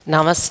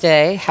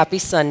Namaste. Happy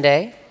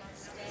Sunday.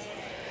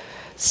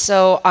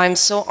 So, I'm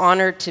so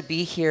honored to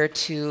be here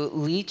to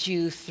lead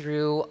you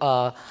through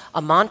a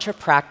mantra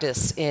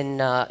practice in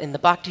the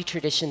Bhakti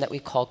tradition that we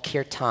call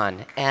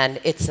Kirtan.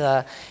 And it's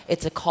a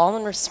call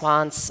and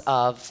response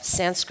of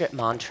Sanskrit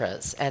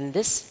mantras. And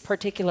this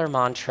particular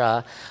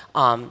mantra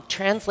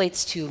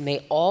translates to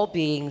May all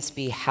beings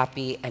be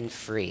happy and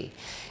free.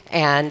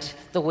 And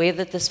the way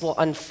that this will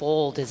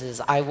unfold is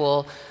I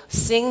will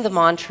sing the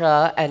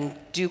mantra and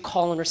do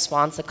call and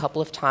response a couple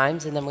of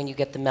times, and then when you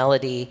get the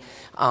melody,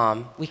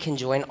 we can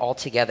join all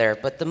together.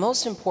 But the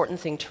most important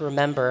thing to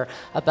remember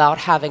about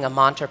having a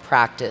mantra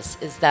practice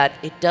is that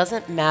it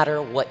doesn't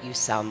matter what you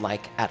sound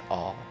like at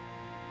all.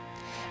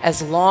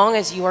 As long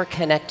as you are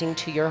connecting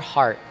to your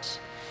heart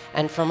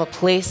and from a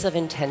place of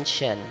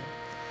intention,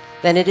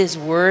 then it is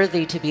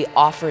worthy to be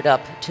offered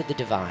up to the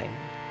divine.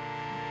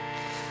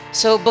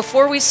 So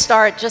before we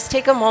start, just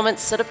take a moment,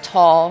 sit up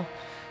tall,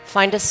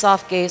 find a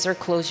soft gaze or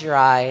close your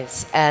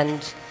eyes,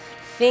 and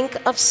think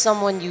of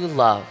someone you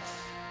love.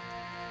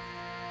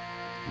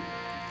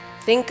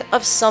 Think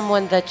of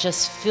someone that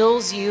just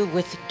fills you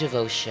with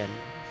devotion.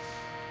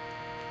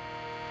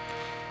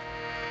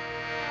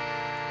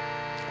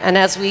 And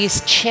as we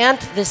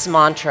chant this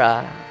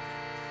mantra,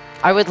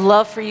 I would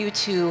love for you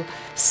to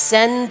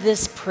send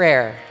this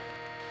prayer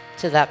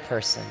to that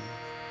person.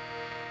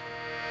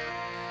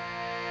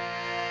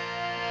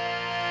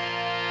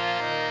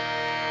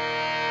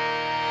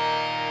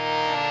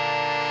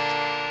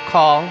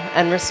 Call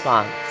and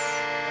response.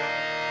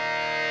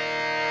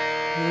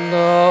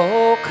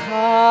 Loka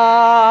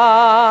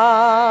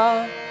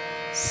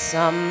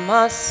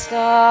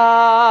samasta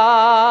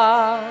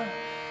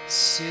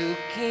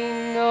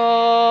sukhino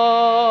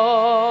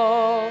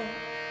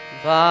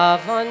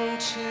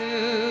bhavantu.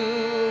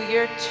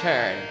 Your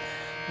turn.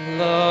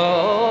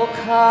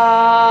 Loka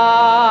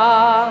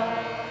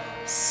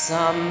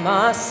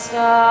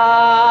samasta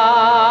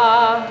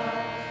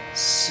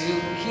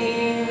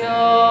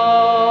sukhino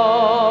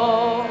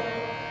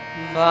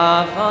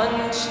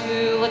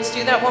bhavantu. Let's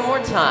do that one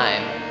more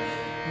time.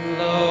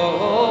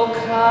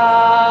 Loka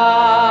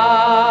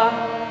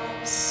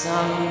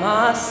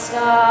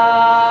samasta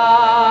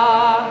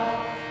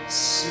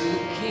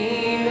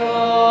sukhino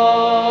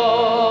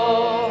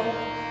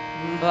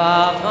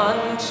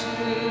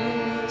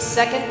bhavantu.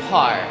 Second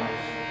part.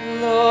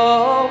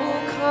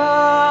 Loka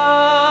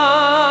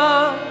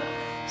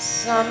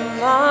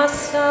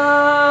samasta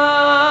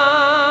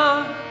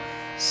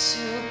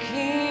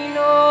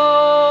sukhino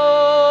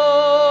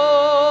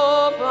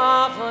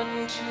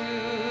bhavantu.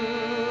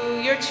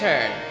 Your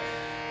turn.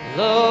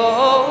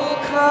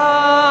 Loka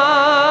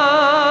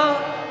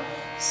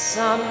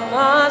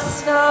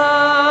samasta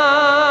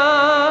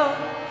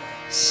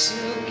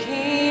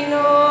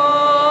sukhino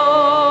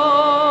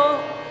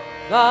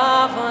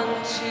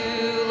bhavantu.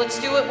 Let's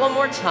do it one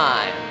more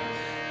time.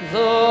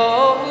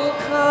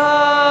 Loka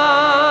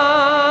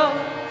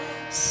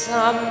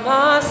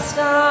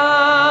samasta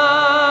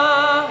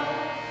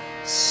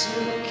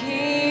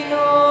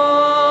sukhino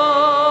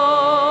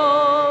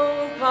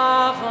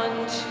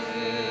bhavantu.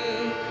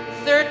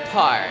 Third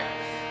part.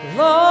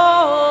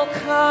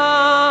 Loka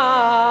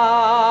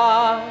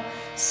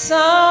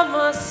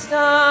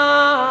samasta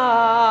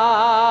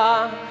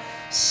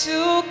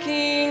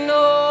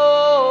sukhino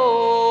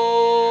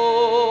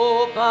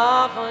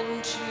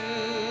bhavantu.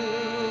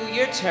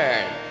 Your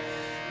turn.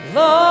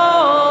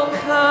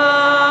 Loka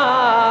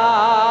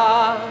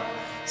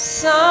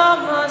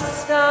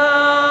samasta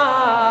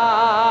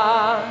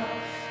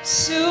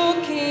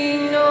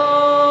sukhino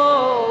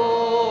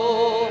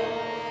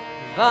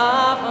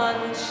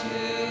bhavantu.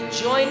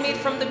 Join me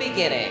from the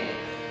beginning.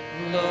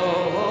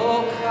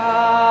 Loka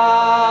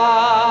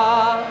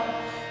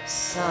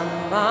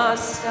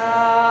samasta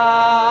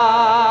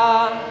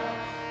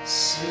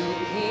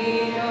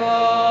sukhino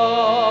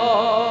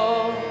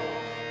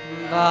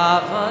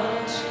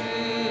bhavantu.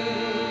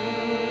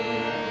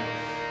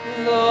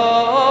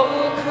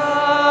 Loka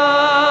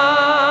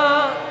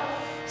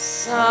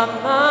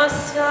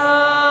samasta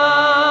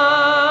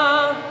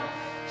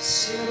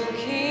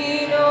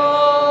sukhino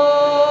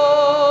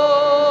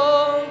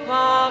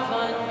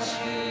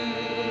bhavantu.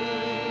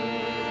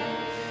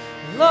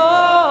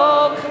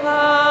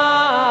 Loka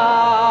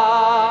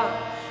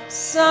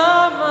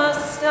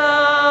samasta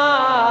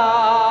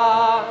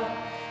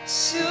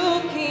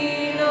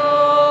sukhino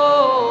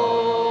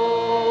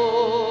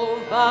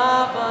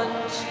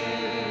bhavantu.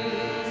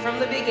 From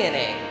the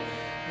beginning.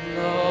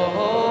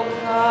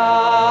 Loka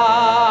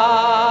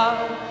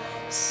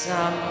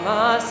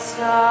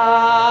samasta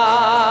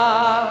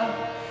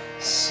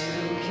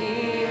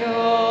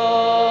sukhino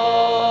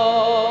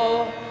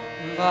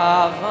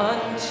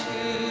bhavantu.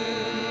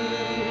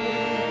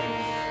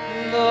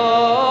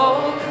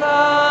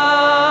 Loka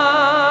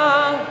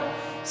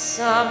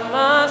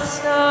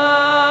samasta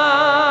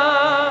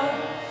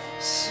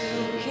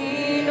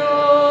sukhino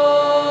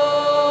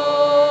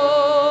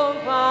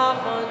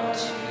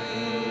bhavantu.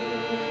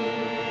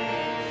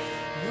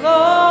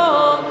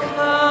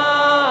 Loka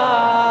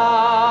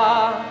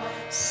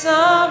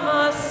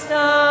samasta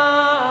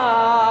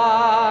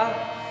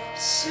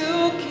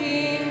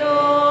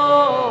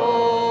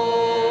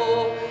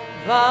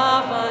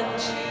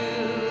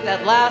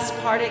last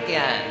part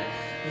again.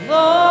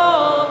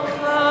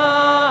 Loka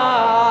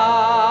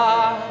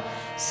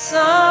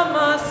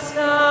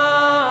samasta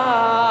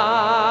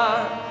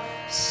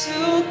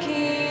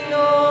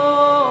sukino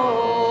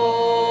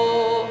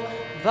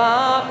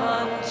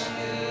bhavantu.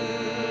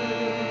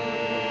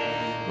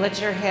 Let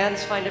your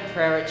hands find a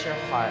prayer at your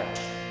heart.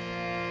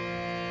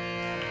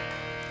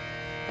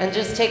 And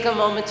just take a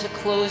moment to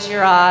close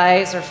your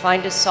eyes or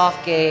find a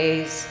soft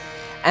gaze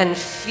and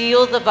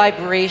feel the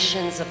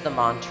vibrations of the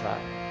mantra.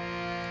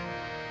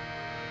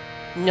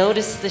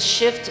 Notice the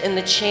shift and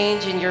the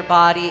change in your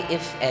body,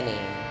 if any.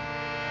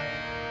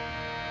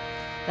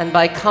 And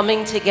by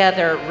coming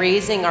together,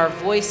 raising our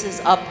voices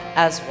up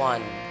as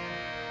one,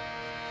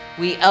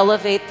 we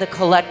elevate the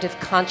collective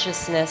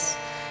consciousness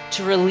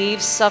to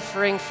relieve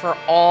suffering for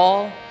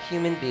all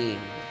human beings.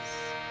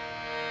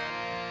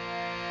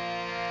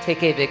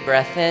 Take a big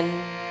breath in,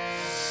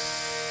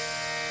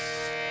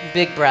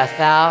 big breath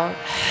out,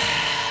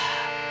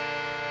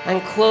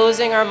 and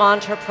closing our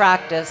mantra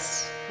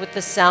practice with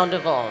the sound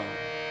of Om.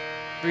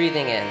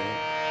 Breathing in.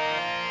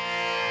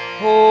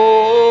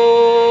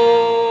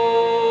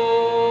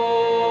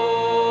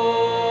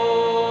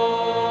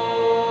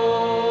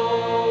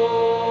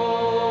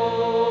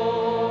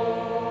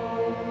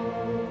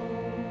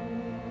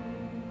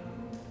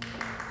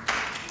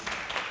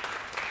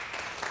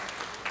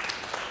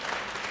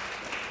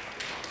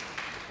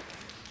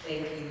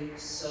 Thank you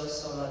so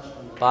much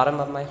from the bottom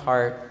of my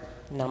heart.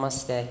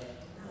 Namaste.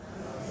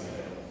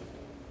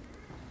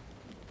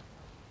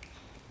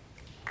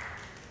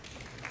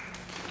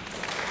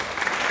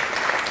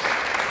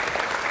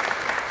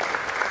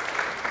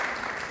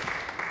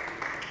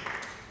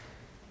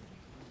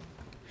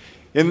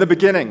 In the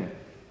beginning,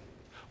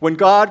 when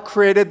God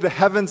created the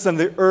heavens and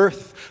the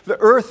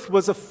earth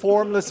was a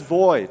formless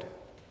void,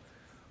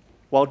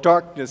 while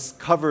darkness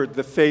covered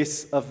the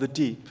face of the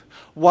deep,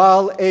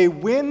 while a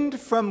wind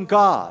from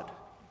God,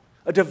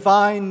 a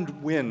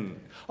divine wind,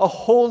 a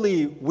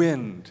holy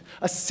wind,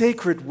 a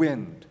sacred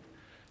wind,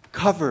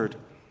 covered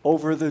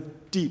over the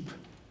deep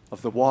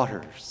of the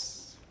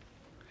waters.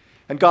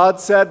 And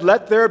God said,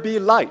 "Let there be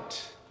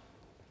light."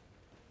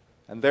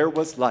 And there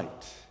was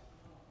light.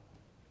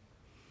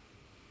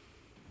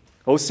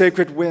 O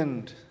sacred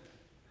wind,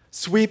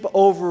 sweep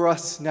over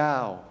us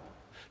now.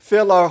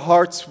 Fill our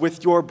hearts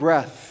with your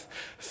breath.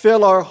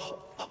 Fill our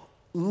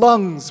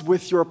lungs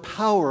with your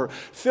power.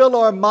 Fill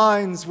our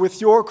minds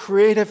with your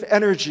creative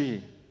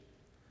energy.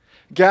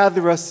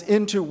 Gather us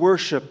into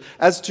worship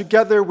as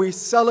together we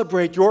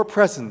celebrate your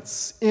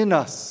presence in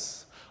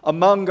us,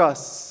 among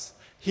us,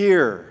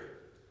 here,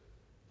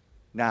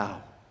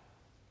 now.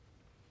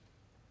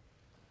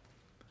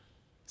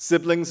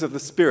 Siblings of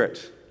the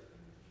Spirit,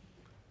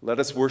 let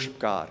us worship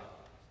God.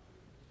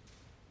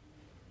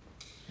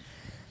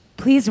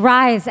 Please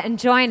rise and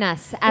join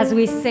us as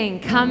we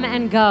sing "Come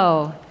and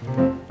Go"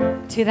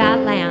 to that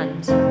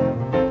land.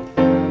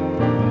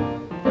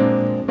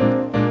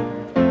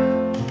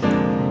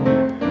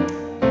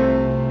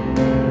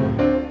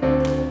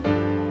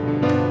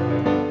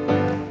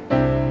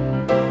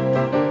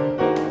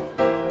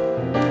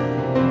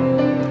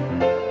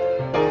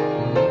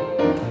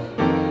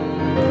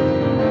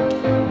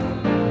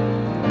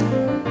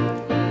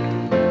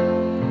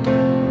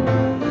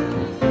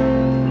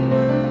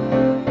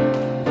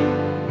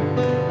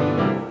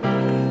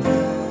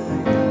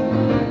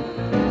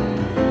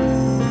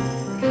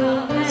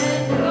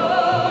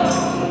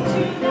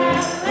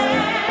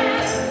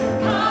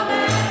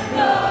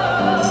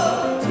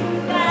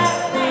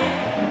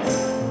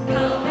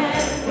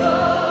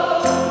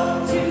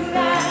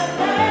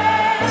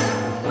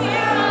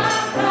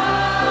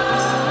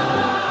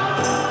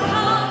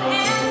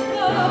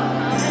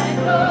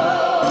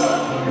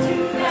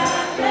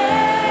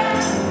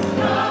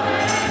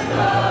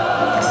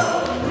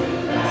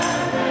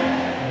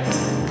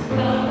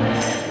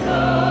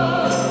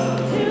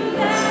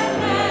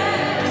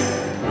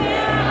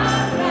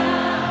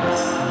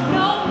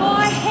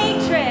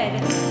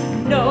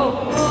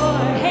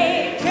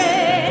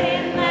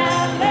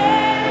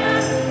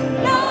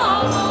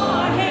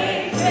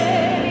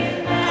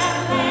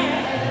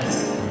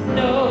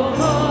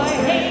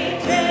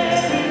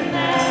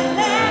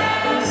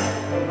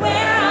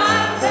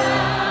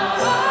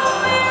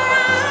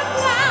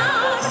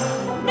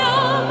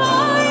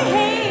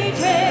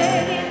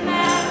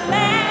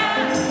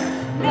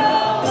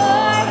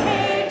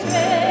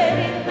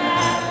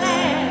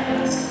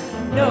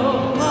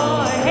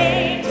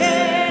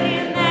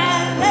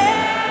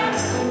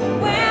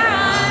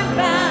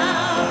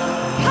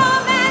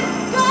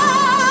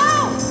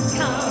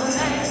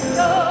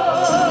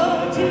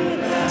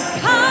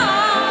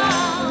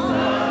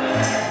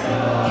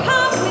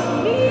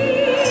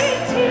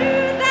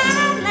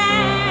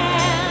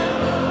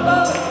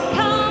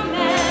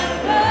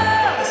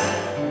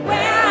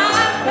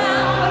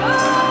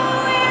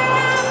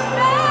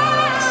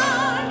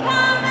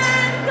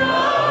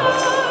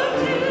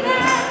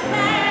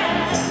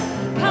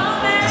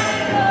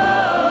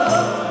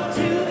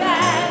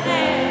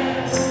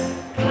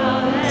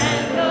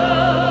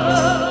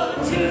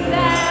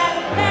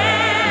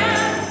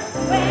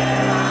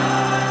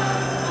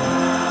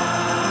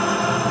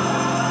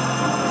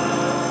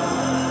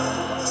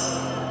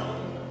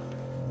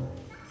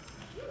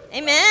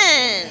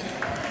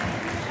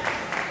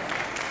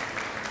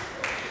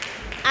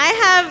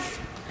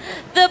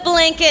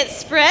 blanket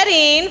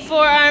spreading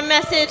for our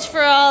message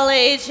for all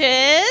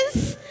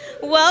ages.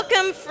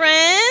 Welcome,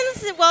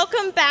 friends.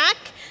 Welcome back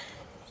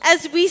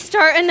as we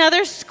start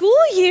another school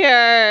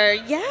year.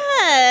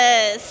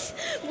 Yes.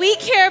 We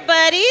Care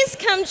Buddies,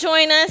 come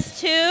join us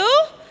too.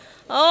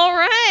 All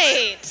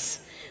right.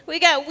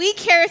 We got We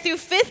Care through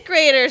 5th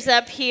graders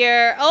up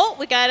here. Oh,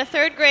 we got a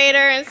 3rd grader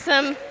and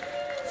some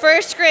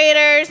 1st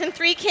graders and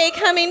 3K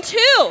coming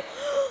too.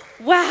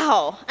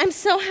 Wow, I'm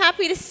so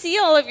happy to see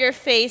all of your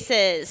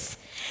faces.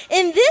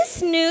 In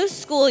this new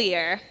school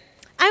year,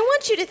 I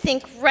want you to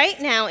think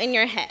right now in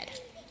your head.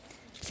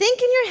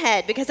 Think in your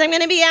head because I'm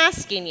going to be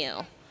asking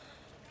you,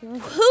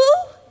 who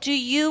do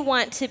you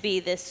want to be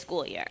this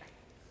school year?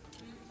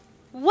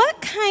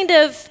 What kind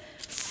of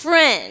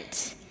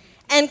friend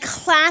and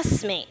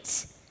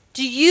classmate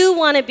do you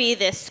want to be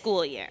this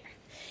school year?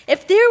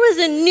 If there was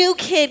a new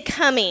kid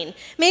coming,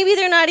 maybe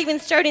they're not even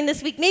starting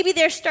this week, maybe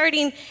they're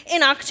starting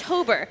in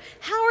October,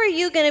 how are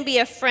you going to be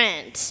a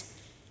friend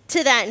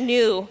to that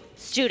new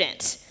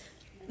student?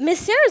 Miss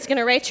Sarah's going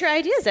to write your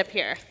ideas up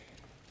here.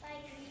 By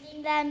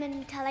reading them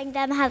and telling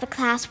them how the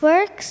class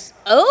works.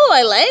 Oh,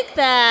 I like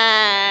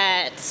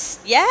that.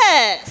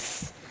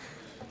 Yes.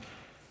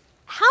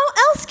 How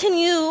else can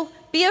you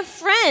be a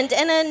friend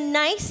and a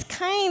nice,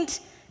 kind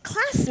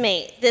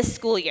classmate this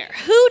school year?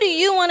 Who do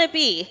you want to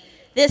be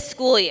this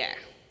school year?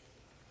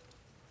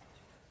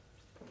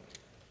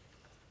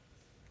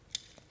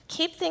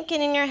 Keep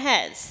thinking in your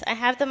heads. I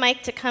have the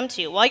mic to come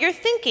to you. While you're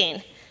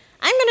thinking,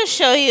 I'm going to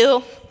show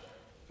you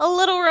a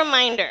little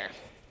reminder.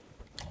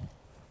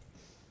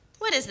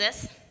 What is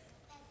this?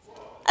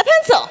 A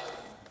pencil.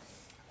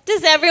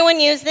 Does everyone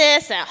use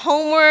this at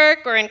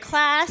homework or in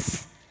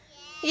class?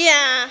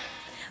 Yeah.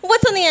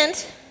 What's on the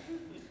end?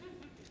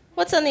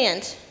 What's on the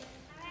end?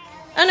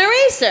 An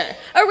eraser.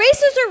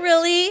 Erasers are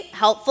really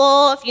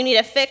helpful if you need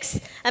to fix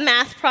a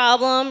math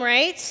problem,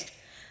 right?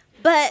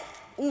 But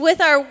with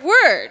our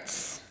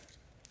words,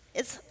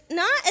 it's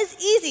not as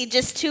easy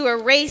just to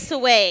erase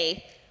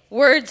away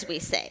words we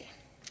say.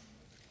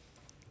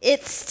 You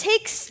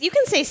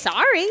can say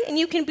sorry and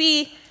you can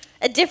be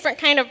a different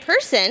kind of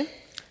person,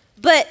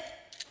 but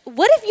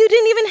what if you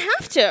didn't even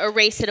have to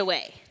erase it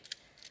away?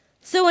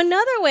 So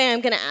another way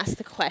I'm going to ask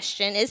the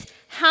question is,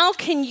 how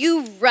can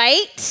you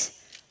write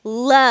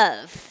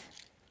love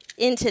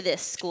into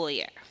this school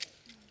year?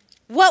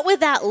 What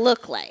would that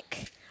look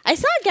like? I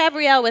saw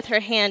Gabrielle with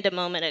her hand a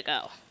moment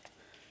ago.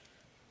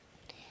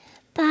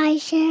 By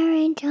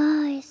sharing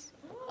toys.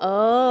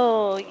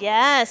 Oh,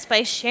 yes,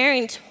 by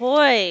sharing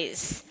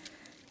toys.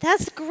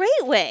 That's a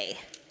great way.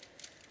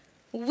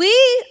 We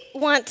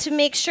want to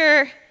make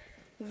sure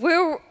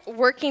we're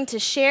working to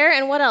share,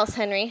 and what else,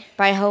 Henry?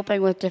 By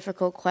helping with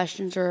difficult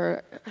questions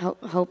or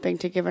hoping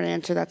to give an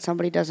answer that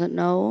somebody doesn't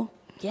know.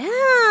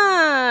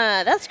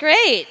 Yeah, that's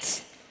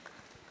great.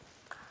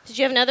 Did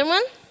you have another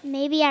one?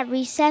 Maybe at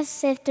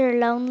recess, if they're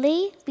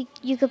lonely,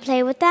 you could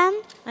play with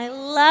them. I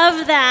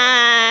love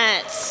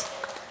that.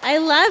 I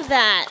love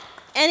that.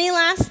 Any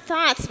last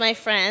thoughts, my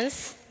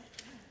friends?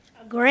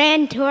 A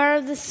grand tour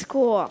of the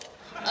school.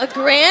 A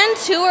grand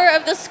tour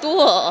of the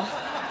school.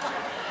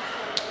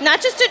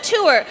 Not just a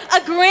tour,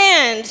 a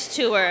grand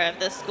tour of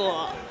the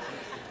school.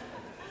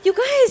 You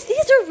guys,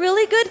 these are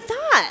really good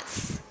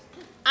thoughts.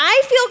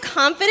 I feel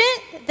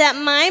confident that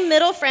my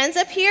middle friends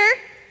up here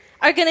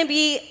are going to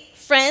be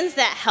friends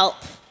that help.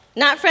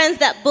 Not friends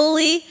that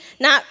bully,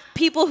 not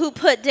people who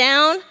put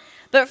down,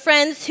 but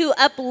friends who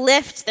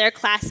uplift their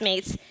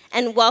classmates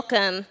and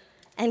welcome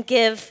and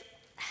give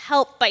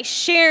help by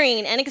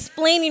sharing and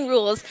explaining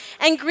rules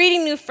and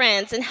greeting new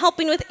friends and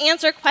helping with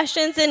answer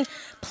questions and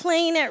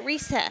playing at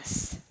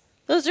recess.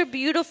 Those are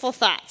beautiful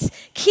thoughts.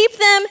 Keep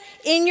them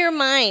in your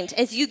mind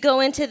as you go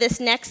into this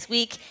next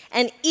week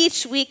and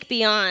each week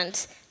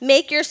beyond.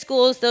 Make your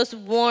schools those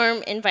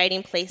warm,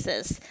 inviting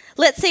places.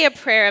 Let's say a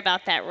prayer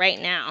about that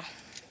right now.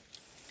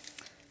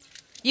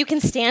 You can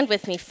stand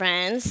with me,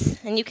 friends,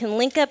 and you can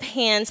link up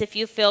hands if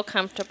you feel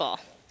comfortable.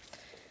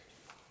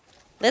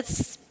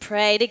 Let's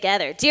pray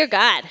together. Dear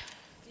God,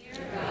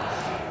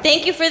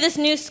 thank you for this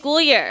new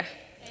school year.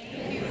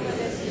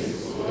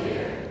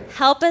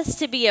 Help us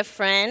to be a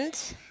friend,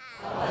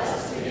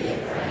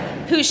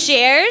 who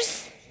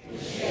shares,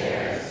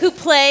 who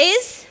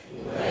plays,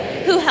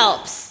 who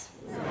helps.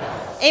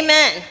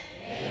 Amen.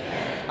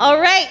 All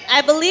right,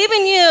 I believe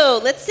in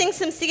you. Let's sing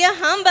some Sia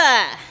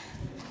Hamba.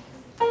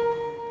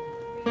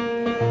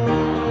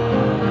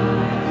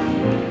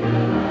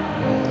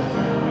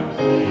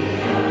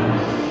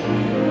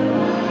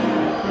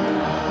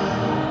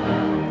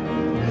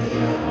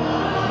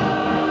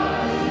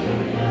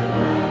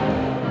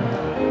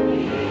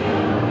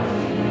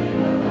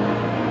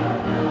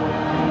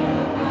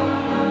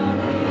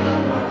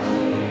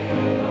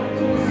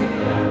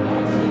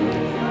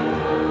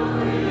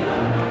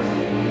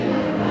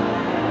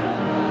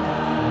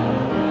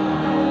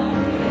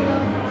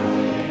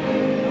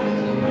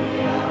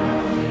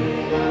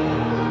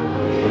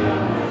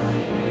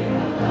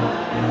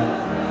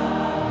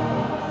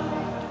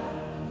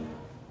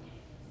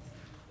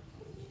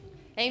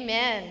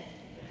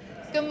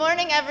 Good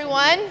morning,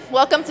 everyone.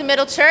 Welcome to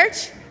Middle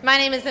Church. My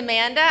name is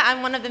Amanda.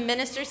 I'm one of the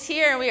ministers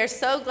here, and we are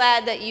so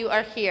glad that you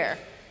are here.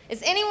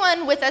 Is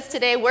anyone with us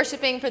today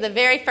worshiping for the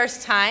very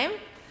first time?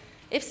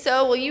 If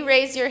so, will you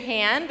raise your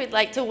hand? We'd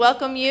like to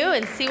welcome you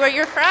and see where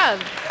you're from.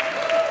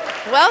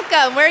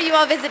 Welcome. Where are you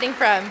all visiting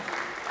from?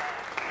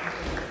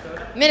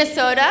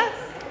 Minnesota?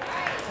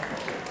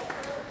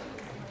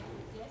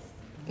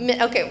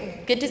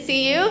 Okay, good to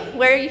see you.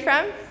 Where are you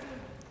from?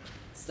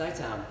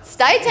 Stuytown.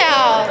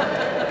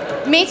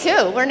 Stuytown. Me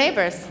too. We're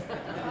neighbors.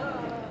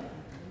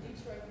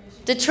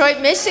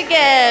 Detroit,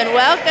 Michigan.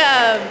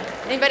 Welcome.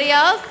 Anybody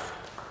else?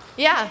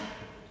 Yeah.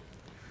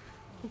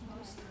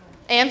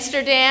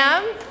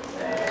 Amsterdam.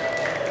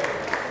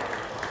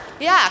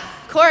 Yeah.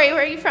 Corey,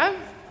 where are you from?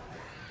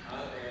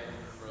 I am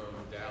from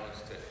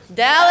Dallas, Texas.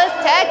 Dallas,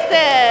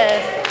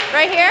 Texas.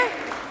 Right here?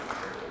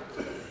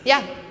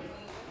 Yeah.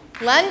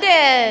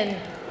 London.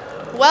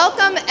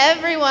 Welcome,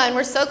 everyone.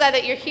 We're so glad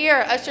that you're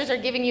here. Ushers are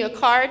giving you a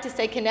card to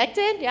stay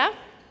connected. Yeah?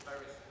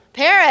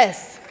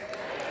 Paris.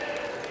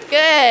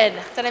 Good.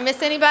 Did I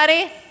miss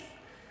anybody?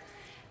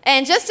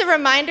 And just a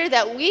reminder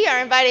that we are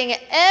inviting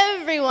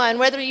everyone,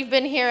 whether you've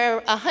been here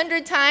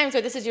 100 times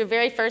or this is your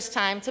very first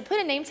time, to put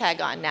a name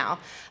tag on now.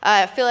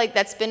 I feel like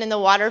that's been in the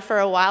water for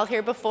a while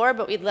here before,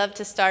 but we'd love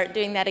to start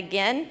doing that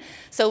again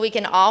so we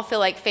can all feel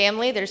like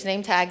family. There's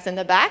name tags in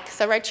the back,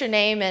 so write your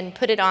name and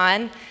put it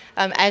on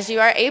as you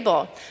are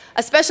able.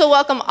 A special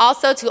welcome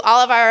also to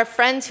all of our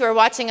friends who are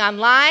watching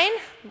online.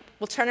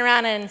 We'll turn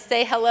around and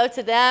say hello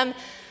to them.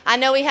 I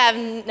know we have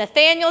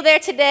Nathaniel there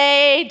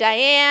today,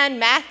 Diane,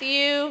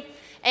 Matthew,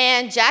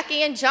 and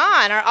Jackie and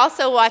John are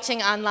also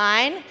watching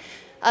online.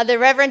 The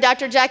Reverend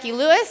Dr. Jackie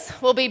Lewis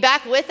will be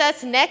back with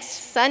us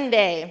next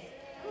Sunday.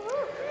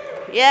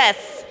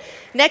 Yes,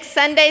 next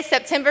Sunday,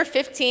 September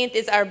 15th,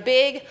 is our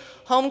big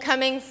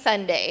Homecoming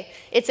Sunday.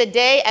 It's a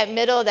day at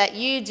Middle that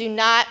you do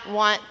not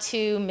want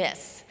to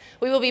miss.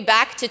 We will be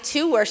back to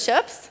 2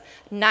 worships,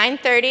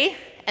 9:30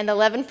 and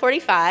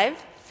 11:45.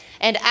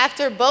 And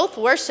after both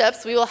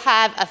worships, we will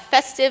have a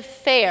festive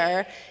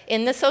fair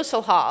in the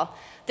social hall.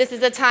 This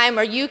is a time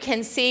where you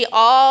can see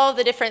all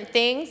the different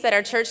things that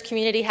our church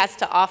community has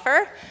to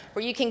offer,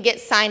 where you can get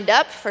signed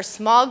up for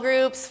small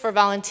groups, for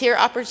volunteer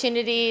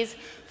opportunities,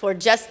 for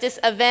justice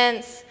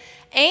events,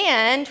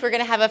 and we're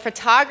going to have a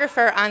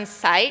photographer on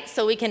site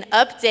so we can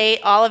update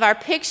all of our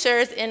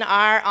pictures in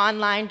our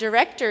online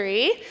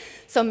directory.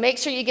 So make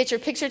sure you get your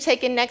picture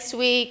taken next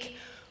week.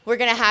 We're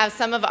going to have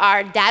some of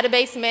our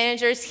database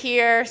managers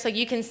here so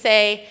you can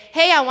say,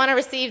 hey, I want to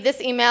receive this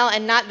email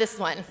and not this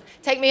one.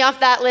 Take me off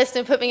that list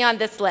and put me on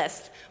this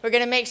list. We're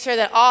going to make sure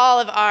that all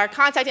of our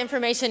contact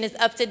information is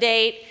up to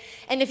date.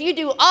 And if you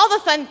do all the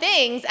fun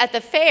things at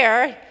the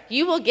fair,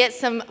 you will get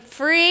some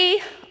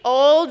free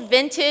old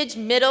vintage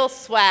Middle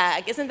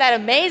swag. Isn't that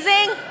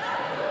amazing?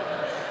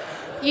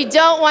 You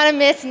don't want to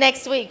miss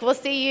next week. We'll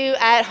see you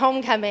at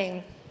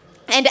Homecoming.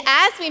 And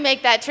as we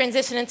make that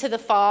transition into the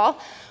fall,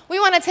 we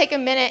want to take a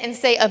minute and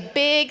say a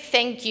big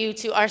thank you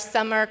to our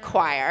summer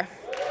choir.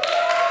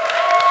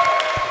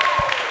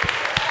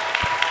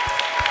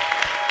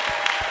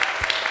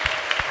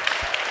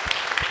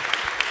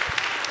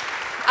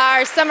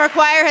 Our summer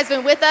choir has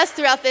been with us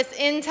throughout this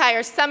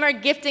entire summer,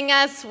 gifting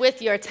us with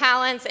your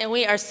talents, and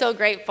we are so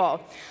grateful.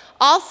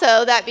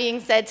 Also, that being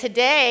said,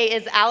 today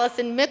is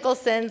Allison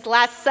Mickelson's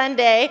last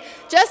Sunday,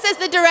 just as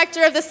the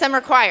director of the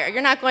summer choir.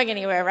 You're not going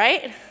anywhere,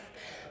 right?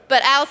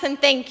 But Allison,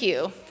 thank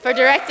you for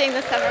directing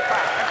the summer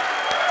choir.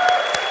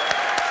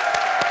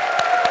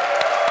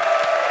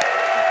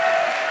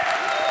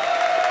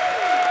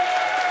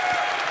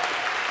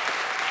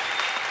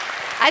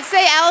 I'd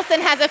say Allison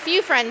has a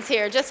few friends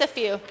here, just a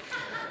few.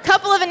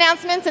 Couple of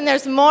announcements, and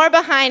there's more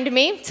behind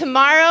me.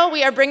 Tomorrow,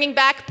 we are bringing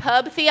back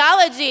pub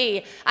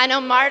theology. I know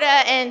Marta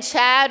and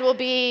Chad will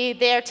be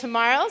there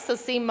tomorrow, so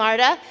see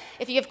Marta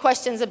if you have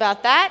questions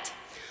about that.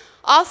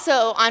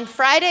 Also, on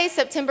Friday,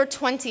 September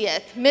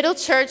 20th, Middle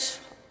Church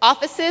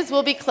offices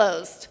will be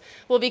closed.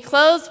 Will be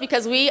closed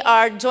because we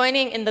are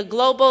joining in the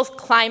global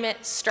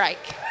climate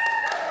strike.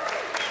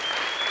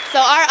 So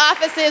our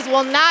offices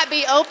will not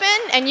be open,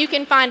 and you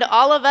can find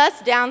all of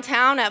us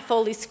downtown at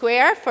Foley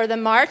Square for the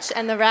march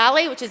and the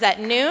rally, which is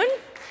at noon.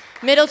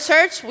 Middle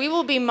Church, we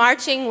will be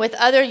marching with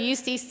other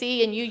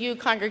UCC and UU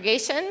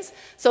congregations,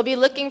 so be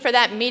looking for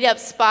that meetup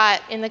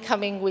spot in the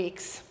coming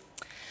weeks.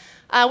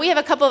 We have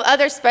a couple of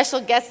other special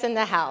guests in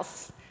the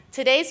house.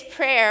 Today's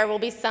prayer will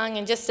be sung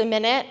in just a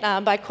minute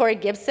by Corey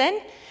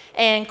Gibson,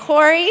 and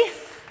Corey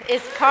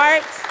is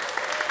part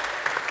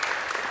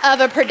of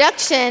a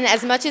production,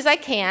 As Much As I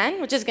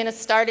Can, which is going to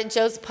start at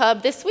Joe's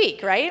Pub this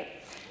week, right?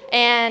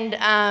 And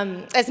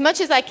As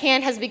Much As I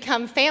Can has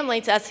become family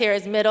to us here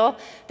as Middle.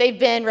 They've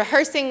been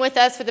rehearsing with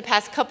us for the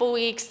past couple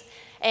weeks,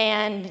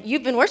 and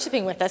you've been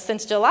worshiping with us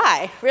since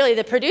July, really,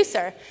 the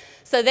producer.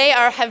 So they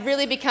have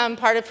really become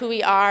part of who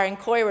we are, and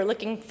Corey, we're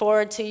looking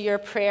forward to your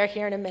prayer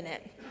here in a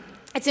minute.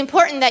 It's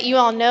important that you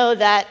all know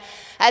that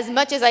As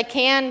Much As I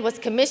Can was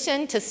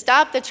commissioned to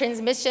stop the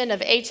transmission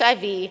of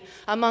HIV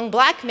among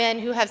black men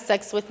who have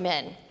sex with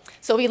men.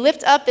 So we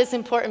lift up this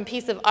important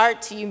piece of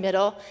art to you,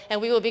 Middle, and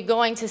we will be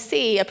going to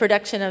see a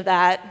production of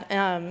that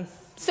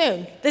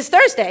soon, this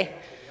Thursday.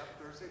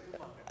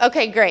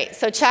 Okay, great.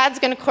 So Chad's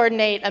going to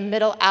coordinate a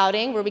Middle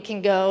outing where we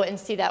can go and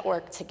see that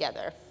work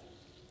together.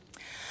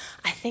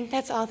 I think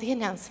that's all the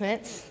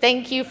announcements.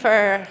 Thank you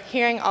for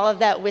hearing all of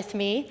that with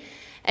me.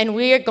 And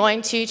we are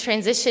going to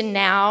transition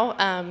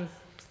now.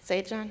 Say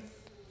it, John.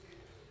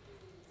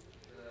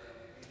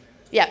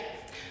 Yeah.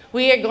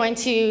 We are going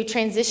to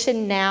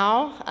transition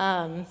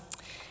now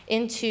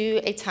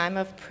into a time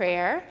of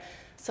prayer.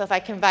 So if I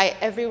can invite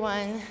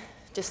everyone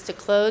just to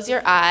close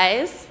your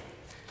eyes.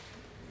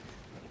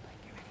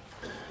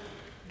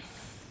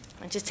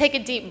 And just take a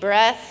deep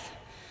breath.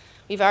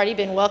 We've already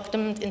been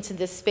welcomed into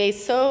this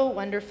space so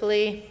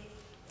wonderfully.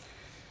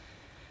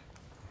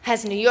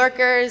 As New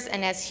Yorkers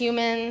and as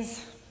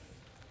humans,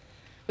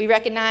 we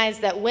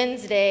recognize that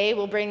Wednesday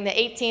will bring the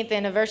 18th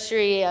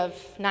anniversary of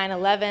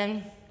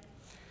 9/11.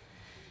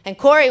 And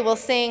Corey will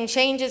sing,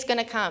 "Change is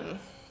gonna come,"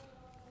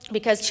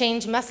 because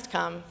change must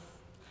come.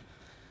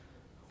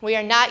 We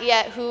are not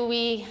yet who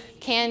we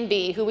can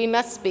be, who we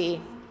must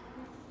be.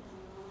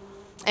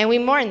 And we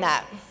mourn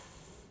that.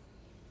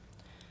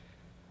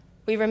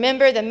 We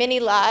remember the many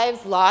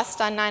lives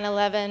lost on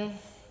 9/11,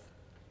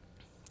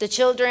 the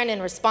children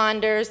and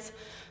responders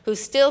who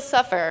still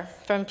suffer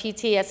from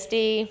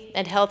PTSD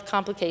and health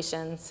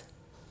complications.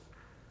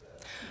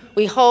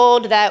 We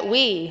hold that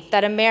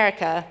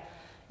America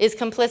is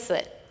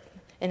complicit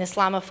in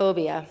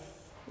Islamophobia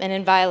and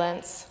in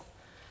violence,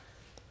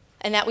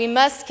 and that we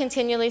must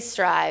continually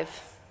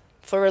strive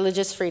for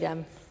religious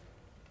freedom.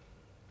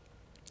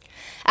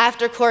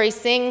 After Corey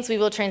sings, we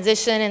will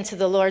transition into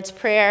the Lord's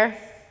Prayer.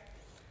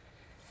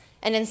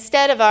 And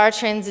instead of our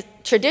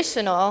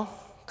traditional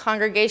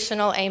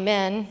congregational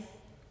amen,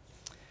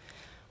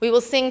 we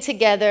will sing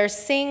together,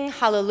 "Sing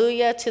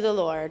Hallelujah to the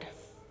Lord,"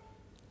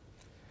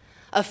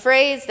 a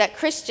phrase that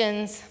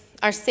Christians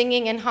are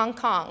singing in Hong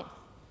Kong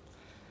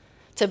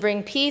to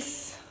bring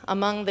peace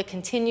among the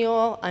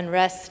continual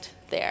unrest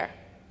there.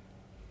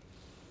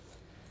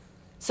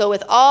 So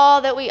with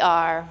all that we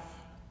are,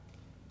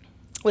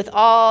 with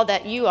all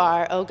that you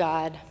are, O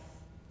God,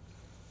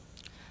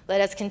 let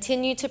us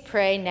continue to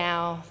pray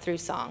now through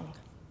song.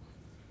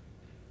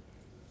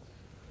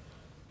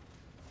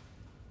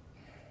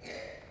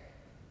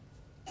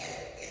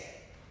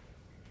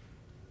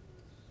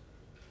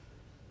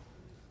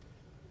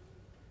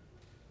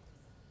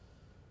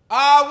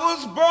 I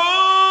was born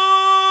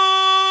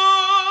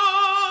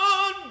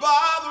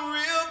by the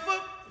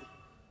river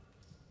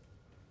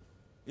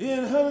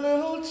in her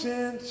little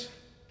tent.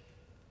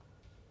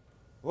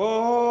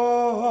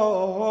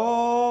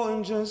 Oh,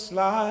 and just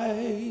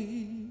like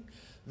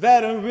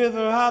that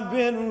river I've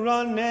been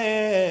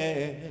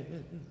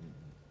running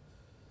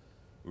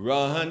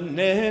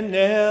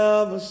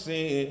ever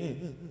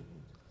since.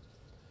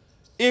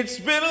 It's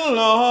been a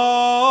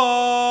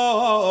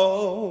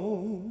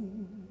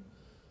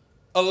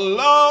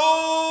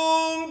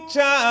long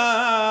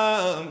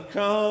time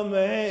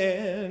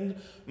coming,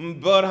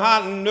 but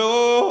I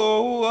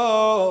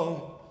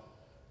know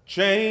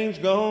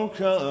change gonna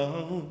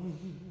come.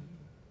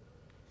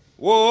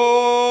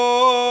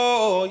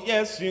 Oh,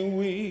 yes, it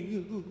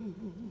will.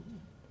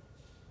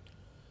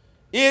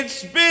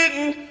 It's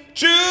been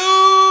too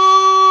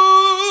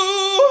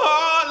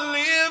hard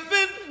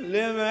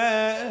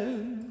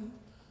living,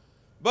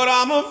 but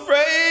I'm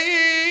afraid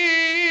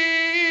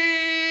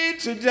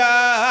to die,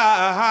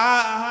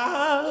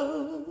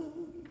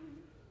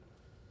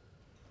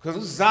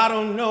 'cause I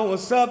don't know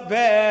what's up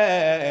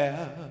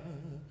there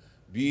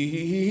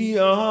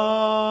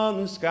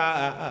beyond the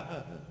sky.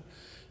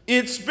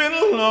 It's been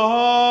a long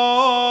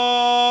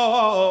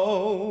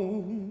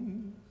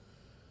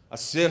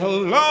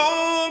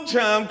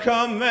time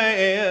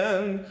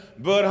coming,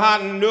 but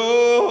I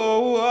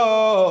know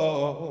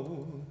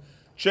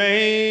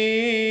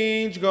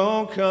change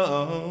gonna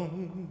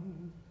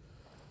come.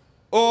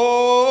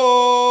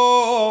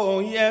 Oh,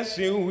 yes,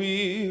 it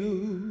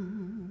will.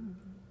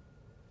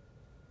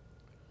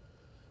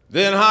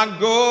 Then I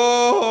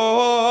go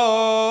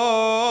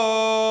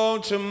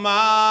to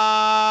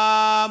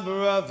my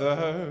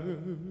brother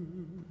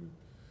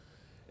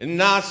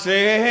and I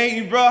say,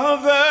 "Hey,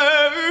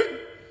 brother,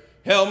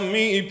 help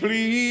me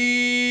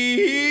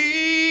please."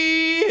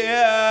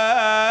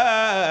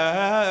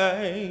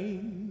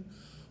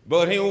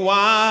 But he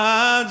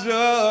winds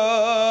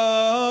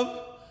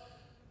up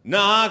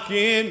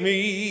knocking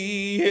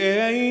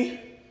me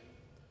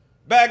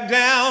back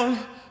down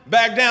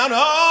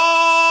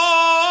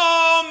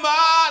on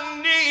my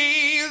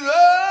knees.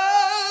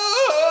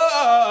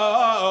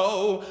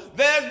 Oh,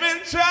 there's been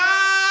times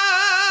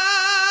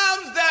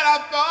that I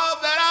thought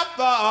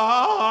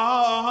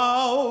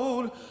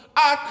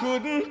I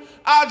couldn't,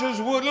 I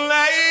just wouldn't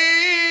last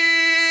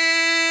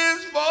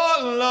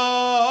for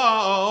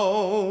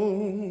long.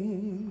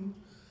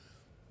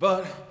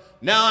 But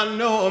now I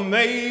know I'm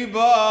able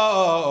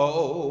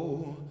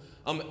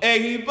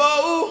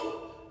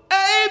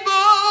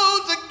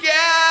to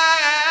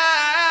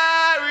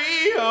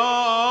carry on.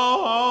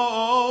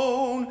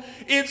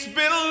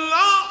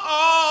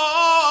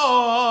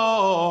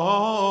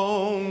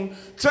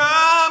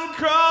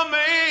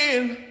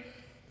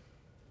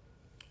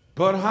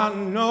 but I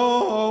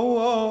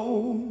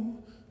know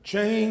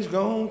change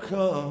gonna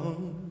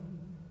come.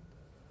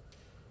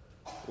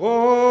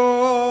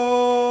 Oh,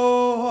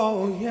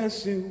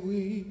 yes it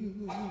will.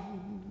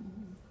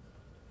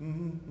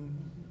 Mm-hmm.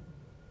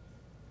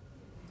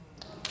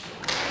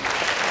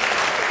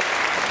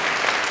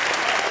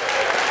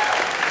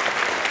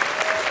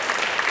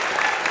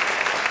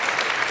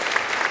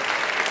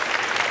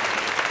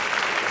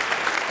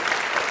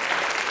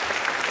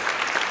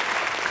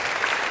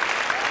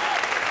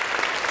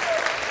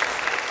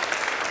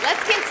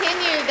 Let's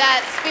continue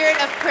that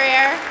spirit of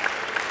prayer.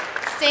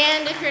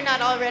 Stand if you're not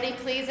already,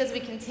 please, as we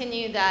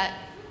continue that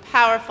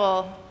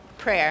powerful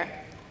prayer.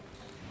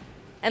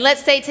 And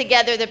let's say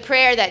together the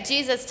prayer that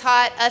Jesus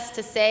taught us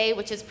to say,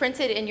 which is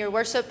printed in your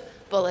worship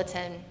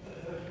bulletin.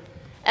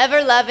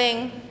 Ever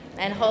loving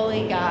and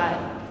holy God,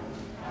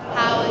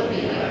 hallowed be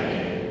your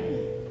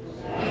name.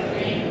 Your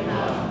reign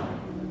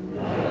come,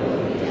 your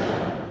will be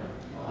done,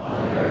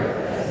 on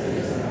earth as it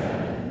is in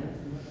heaven.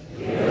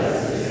 Give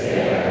us this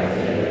day our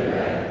daily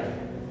bread,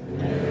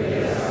 and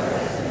forgive us our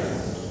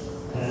trespasses,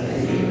 as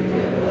we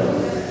forgive those who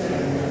sin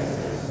against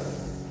us.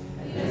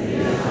 And lead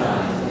us not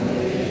into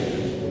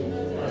temptation,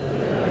 but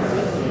deliver us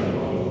from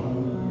evil.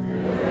 For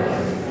yours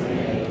is the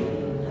kingdom, the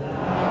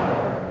power, and the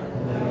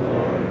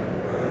glory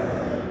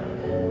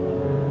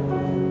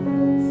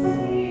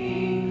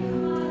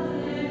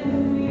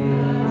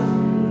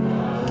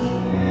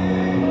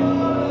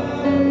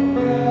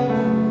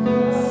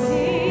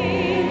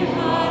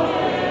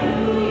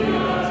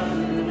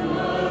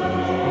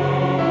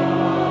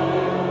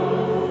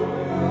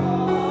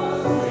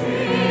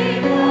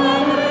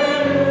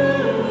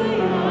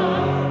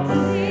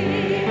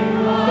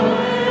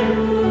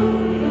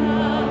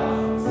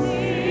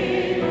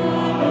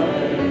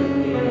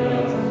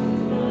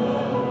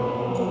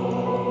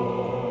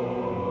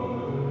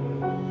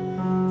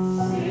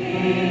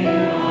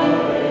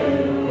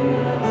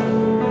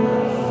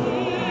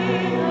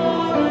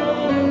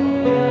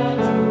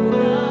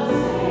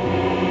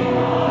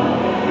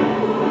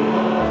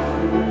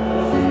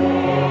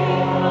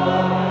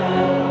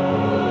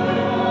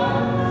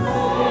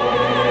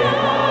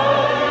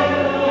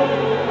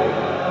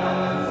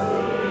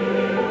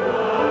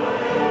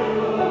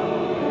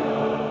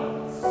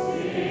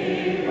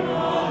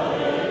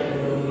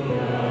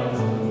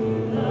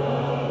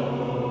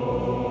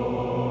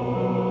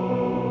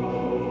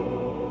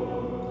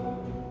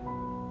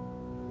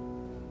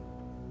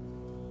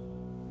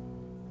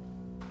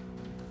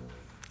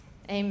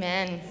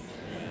Amen.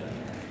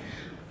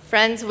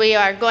 Friends, we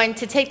are going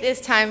to take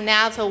this time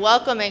now to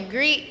welcome and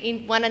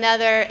greet one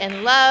another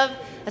in love.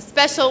 A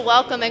special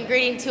welcome and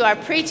greeting to our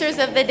preachers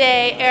of the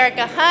day,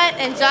 Erica Hunt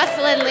and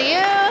Jocelyn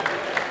Liu.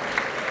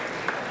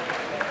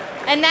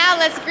 And now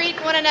let's greet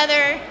one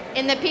another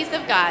in the peace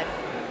of God.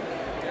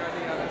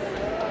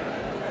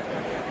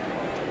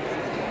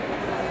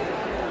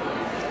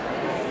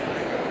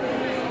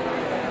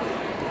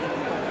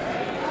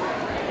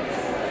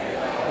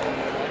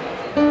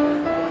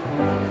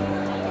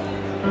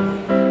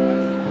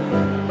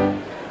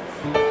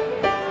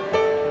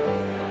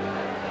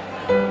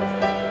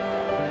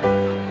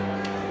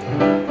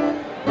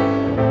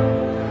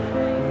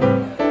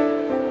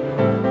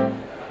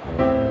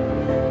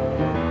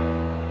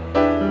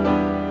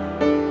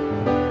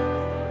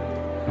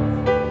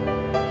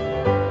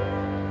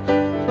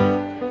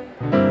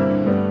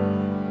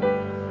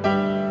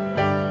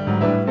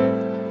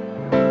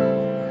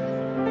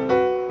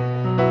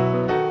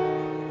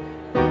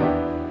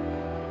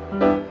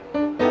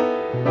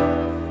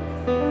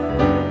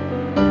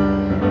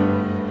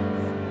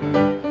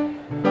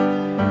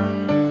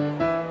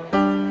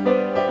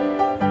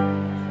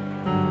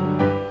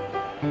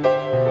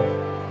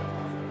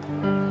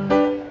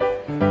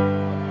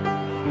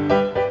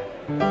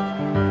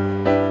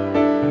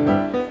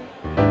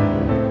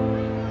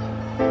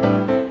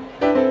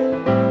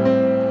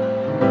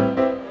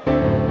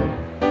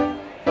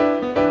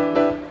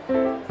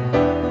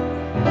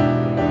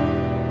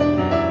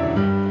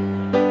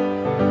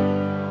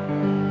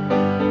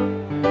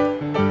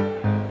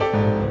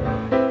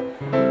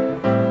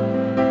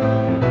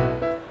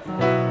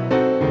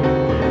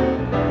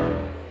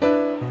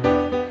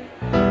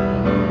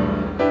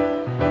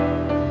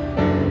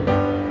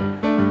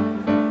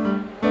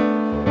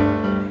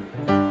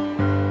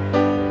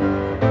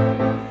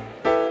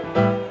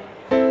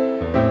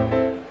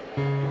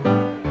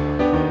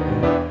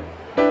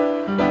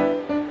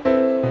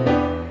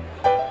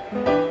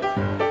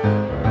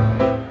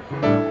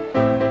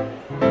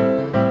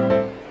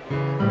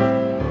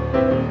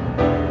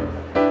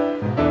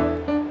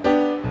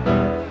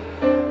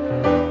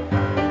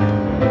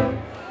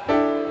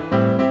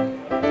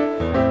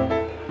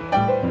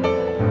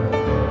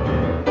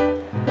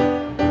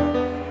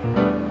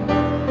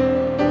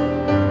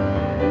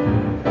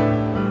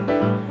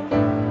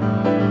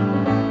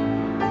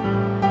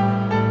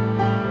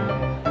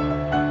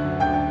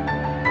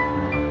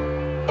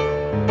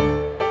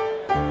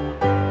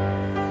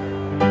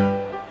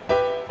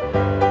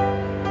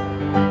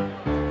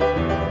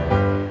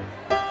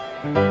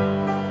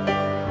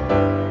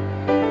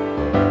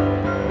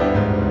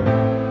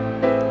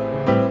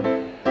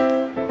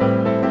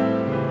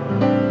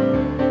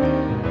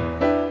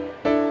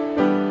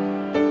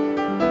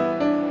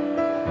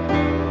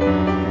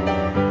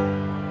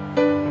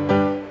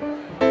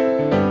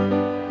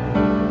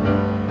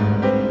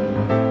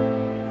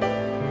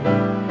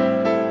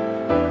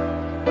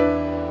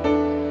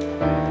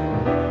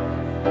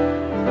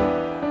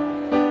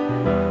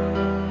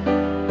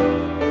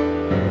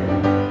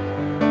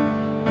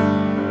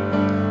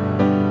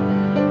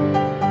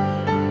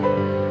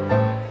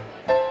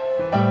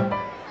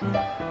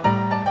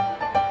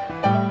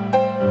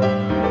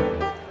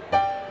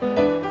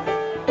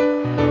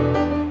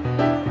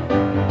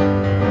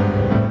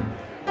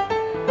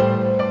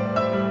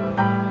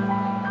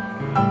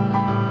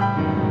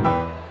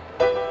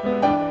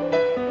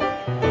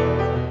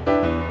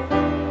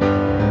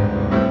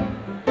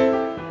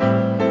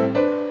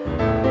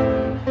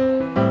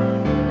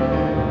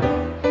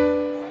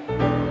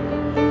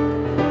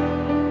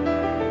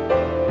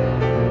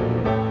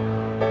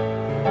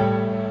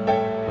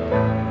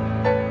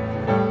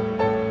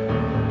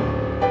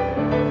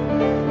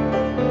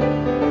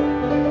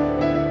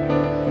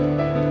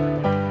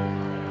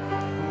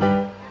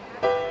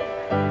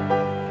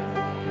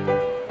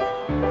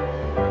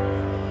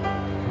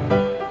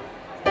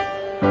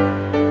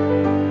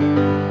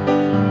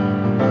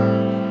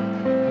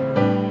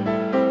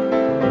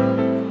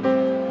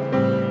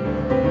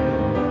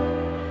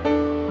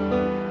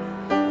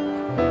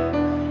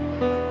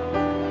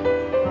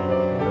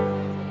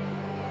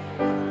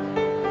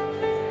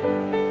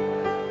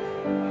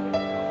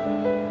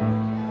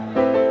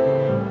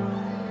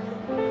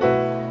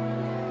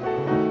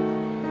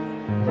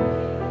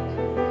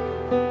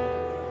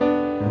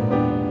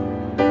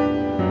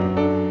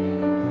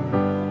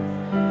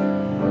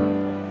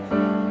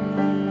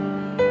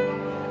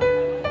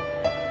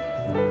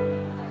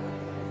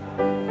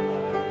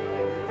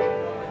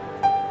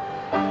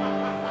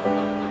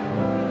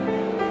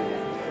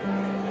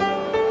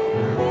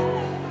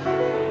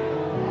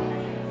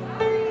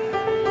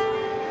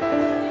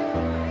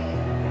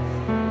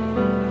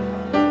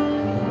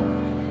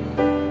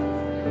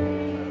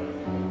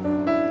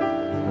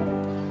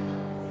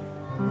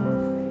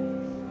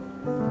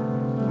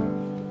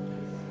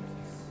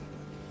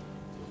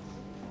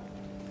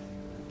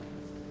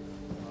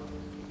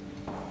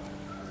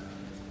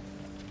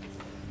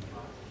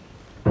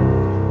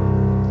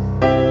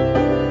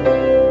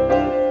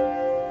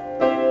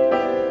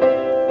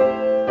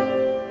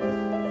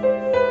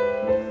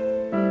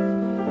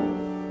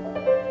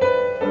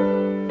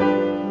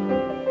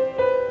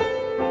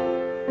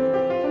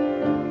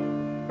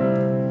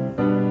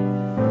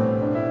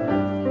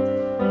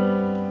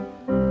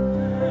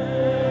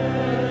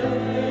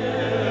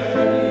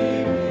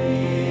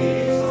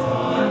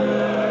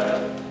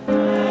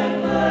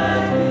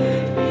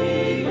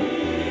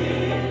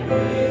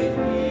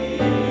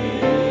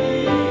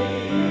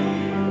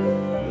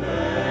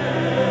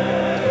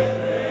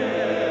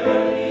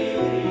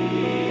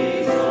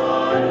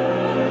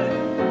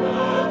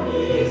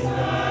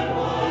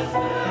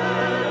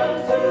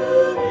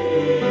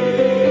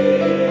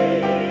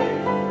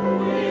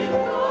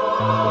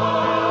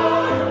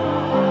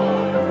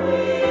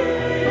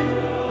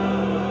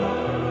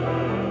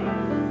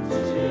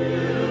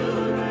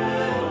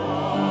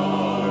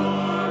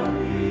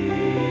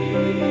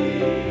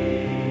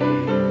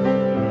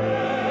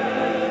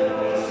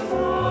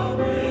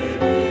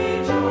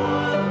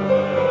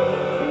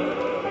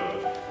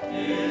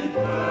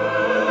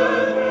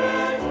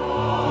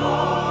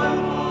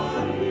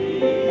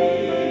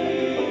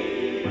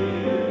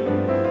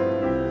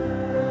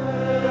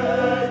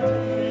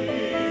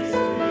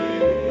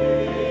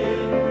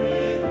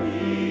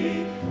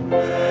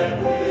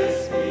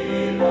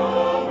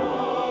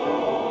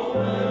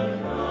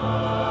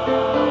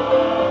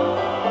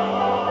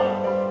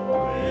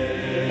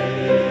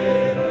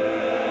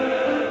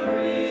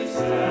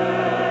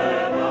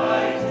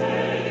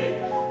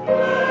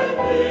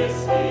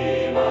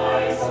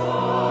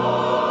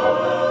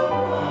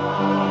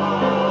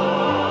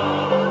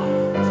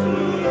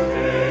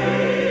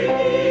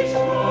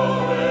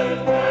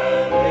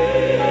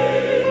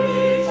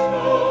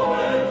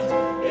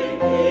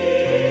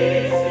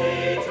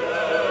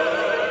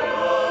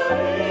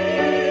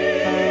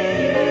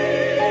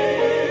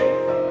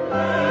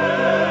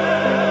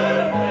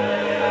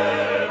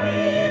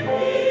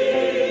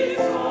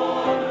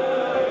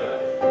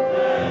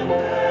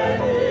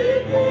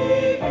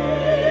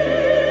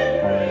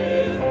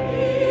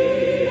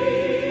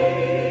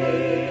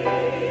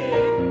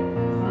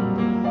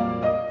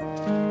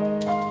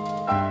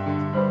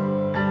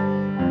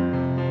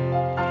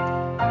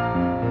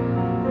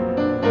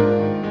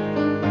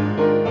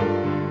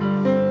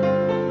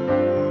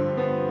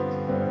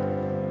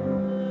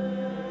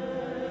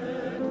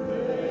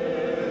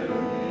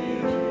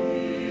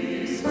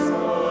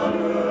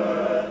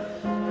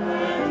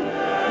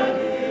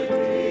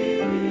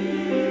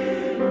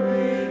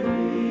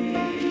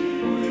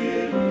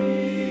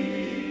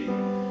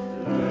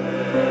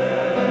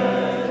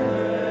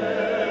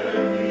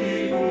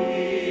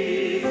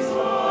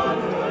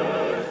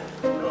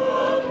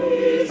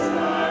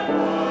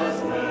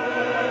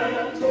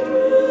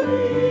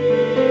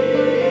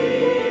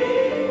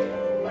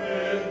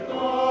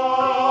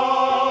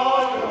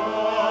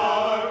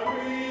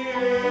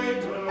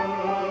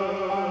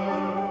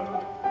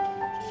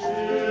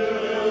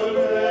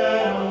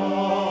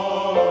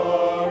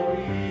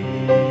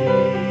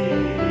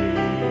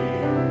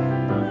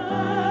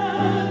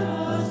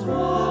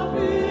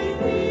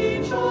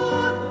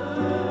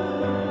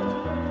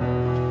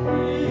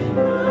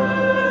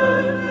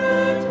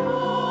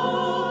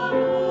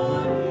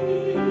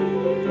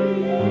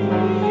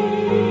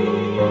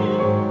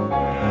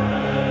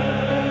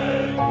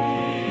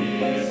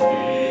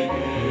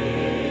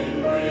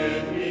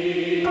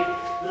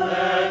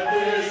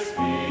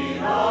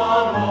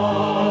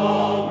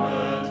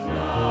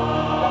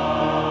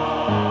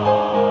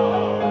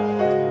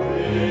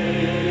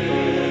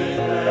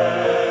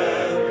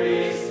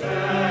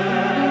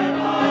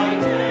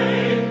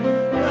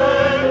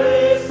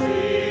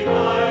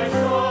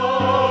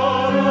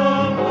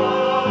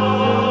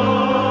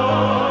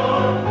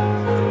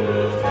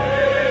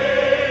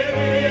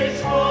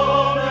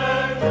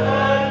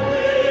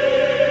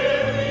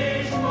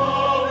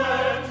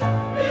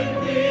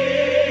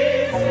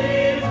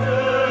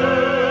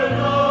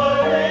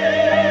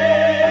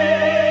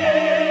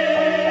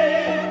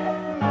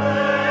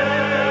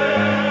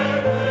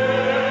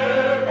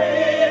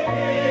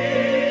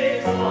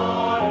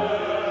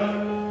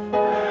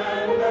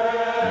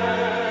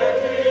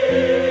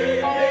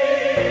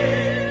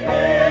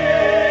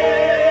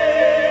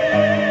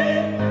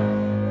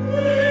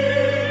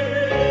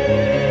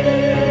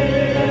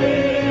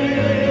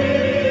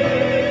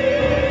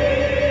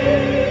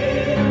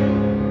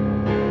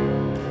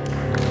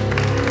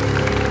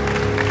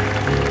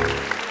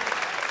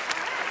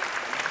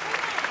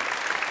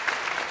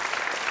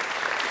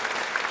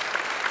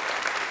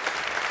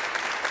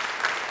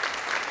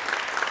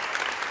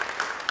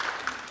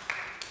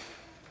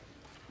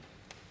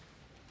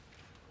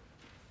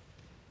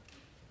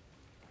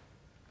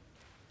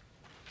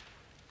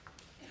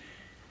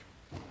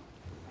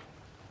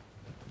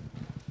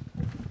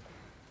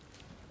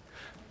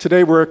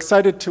 Today we're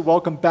excited to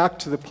welcome back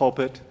to the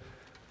pulpit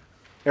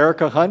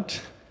Erica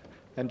Hunt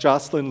and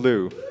Jocelyn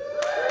Liu.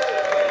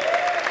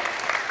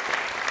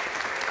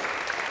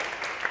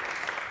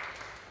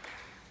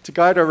 To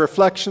guide our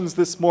reflections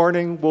this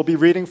morning, we'll be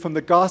reading from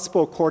the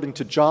Gospel according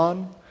to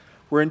John.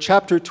 We're in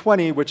chapter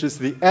 20, which is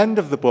the end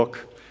of the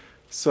book.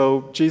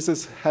 So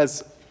Jesus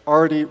has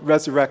already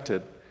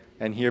resurrected,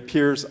 and he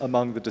appears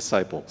among the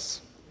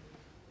disciples.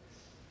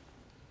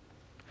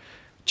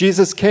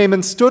 Jesus came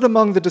and stood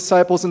among the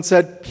disciples and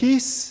said,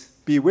 "Peace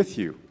be with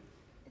you."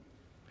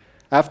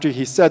 After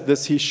he said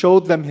this, he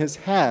showed them his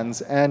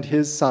hands and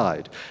his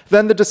side.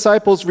 Then the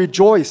disciples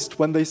rejoiced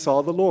when they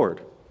saw the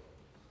Lord.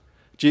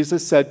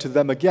 Jesus said to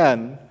them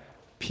again,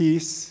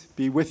 "Peace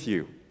be with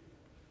you.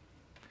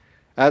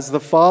 As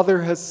the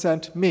Father has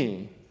sent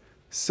me,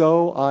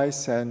 so I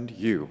send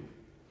you."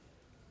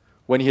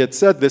 When he had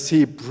said this,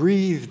 he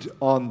breathed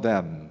on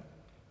them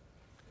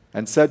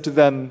and said to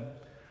them,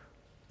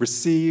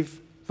 "Receive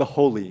the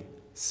Holy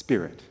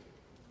Spirit."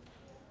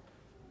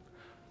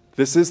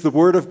 This is the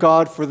word of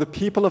God for the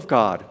people of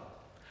God.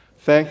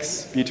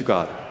 Thanks be to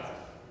God.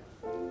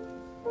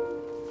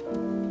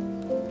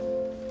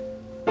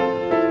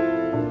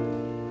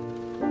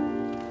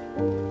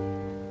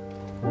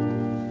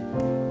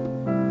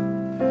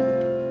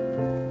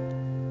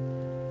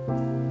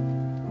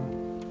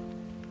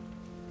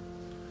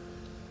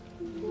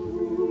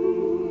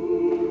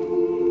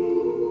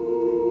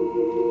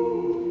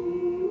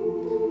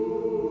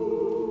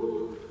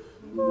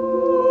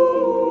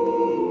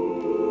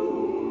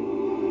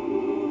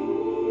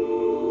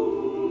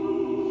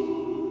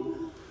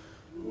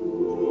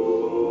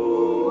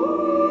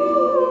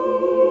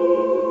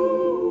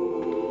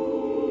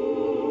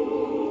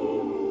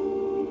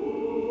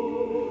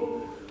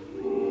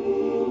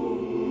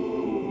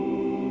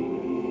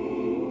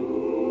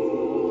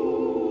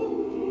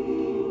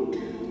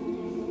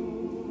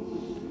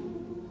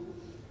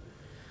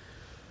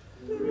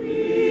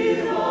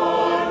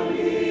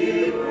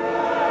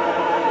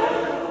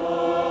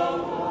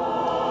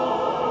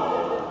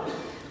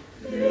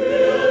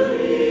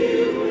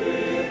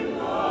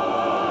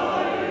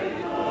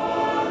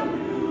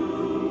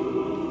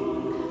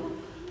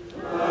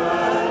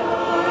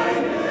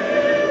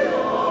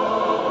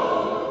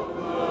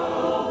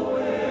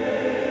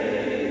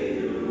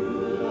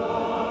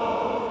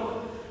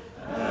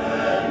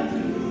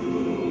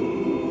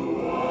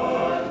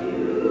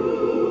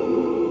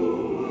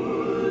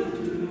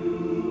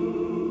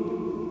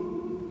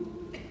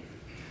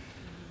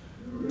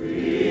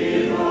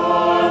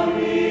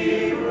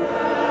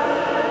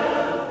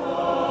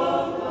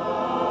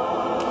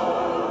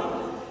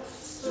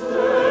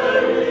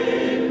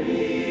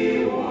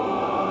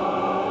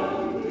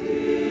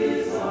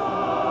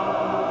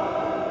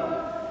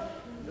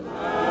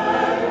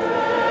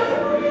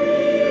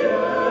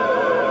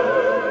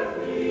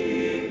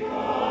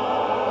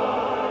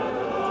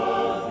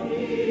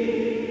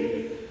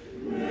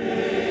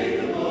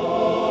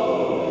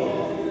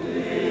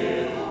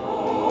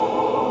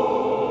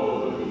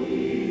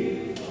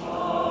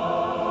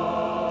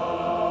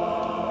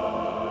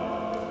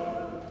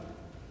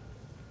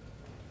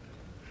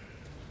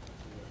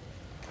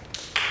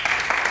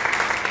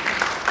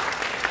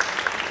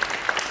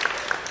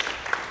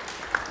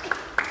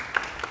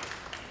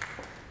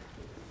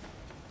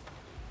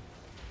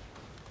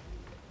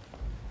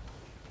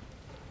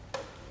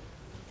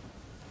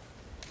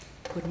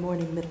 Good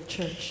morning, Middle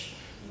Church.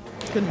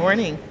 Good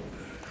morning.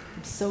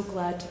 I'm so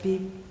glad to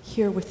be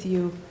here with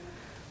you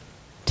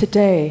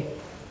today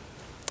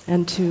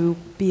and to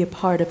be a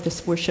part of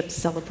this worship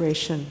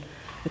celebration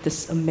with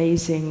this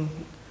amazing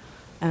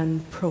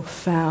and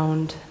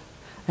profound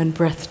and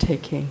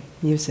breathtaking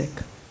music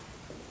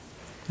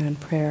and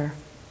prayer.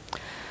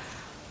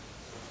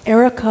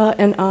 Erica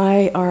and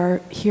I are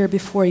here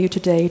before you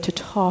today to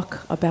talk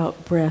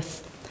about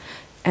breath.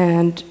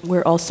 And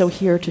we're also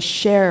here to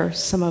share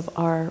some of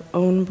our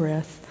own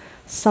breath,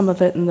 some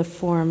of it in the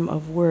form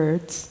of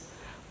words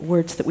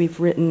that we've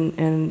written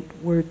and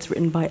words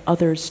written by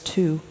others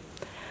too.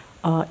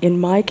 In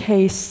my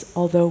case,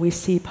 although we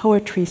see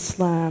Poetry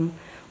Slam,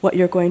 what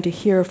you're going to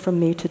hear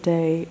from me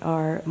today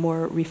are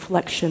more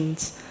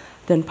reflections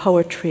than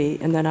poetry,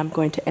 and then I'm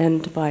going to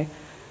end by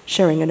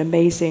sharing an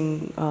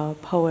amazing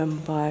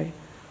poem by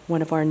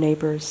one of our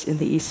neighbors in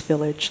the East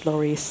Village,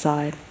 Lower East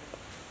Side.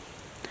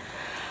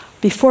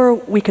 Before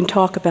we can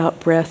talk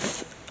about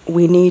breath,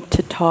 we need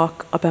to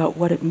talk about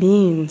what it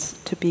means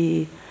to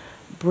be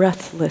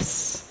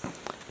breathless,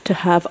 to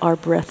have our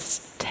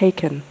breaths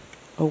taken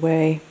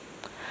away.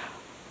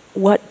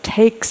 What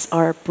takes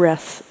our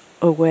breath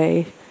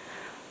away?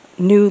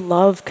 New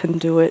love can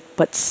do it,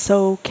 but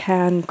so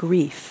can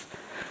grief.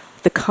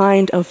 The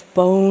kind of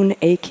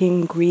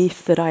bone-aching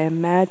grief that I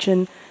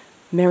imagine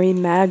Mary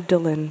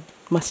Magdalene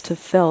must have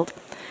felt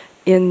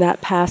in that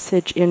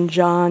passage in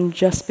John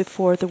just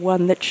before the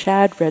one that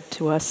Chad read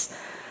to us,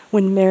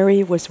 when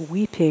Mary was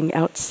weeping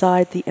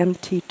outside the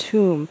empty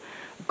tomb,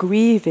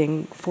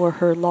 grieving for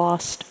her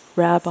lost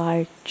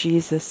Rabbi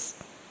Jesus.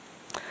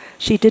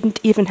 She didn't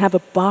even have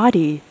a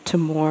body to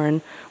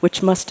mourn,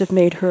 which must have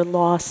made her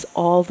loss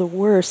all the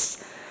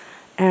worse.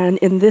 And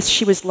in this,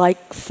 she was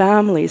like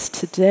families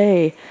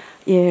today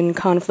in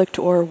conflict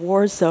or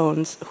war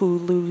zones who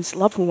lose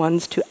loved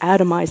ones to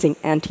atomizing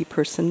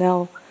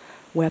anti-personnel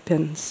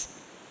weapons.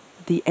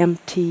 The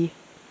empty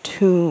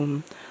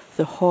tomb,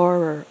 the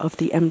horror of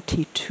the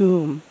empty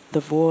tomb, the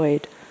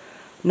void,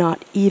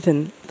 not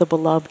even the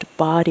beloved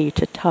body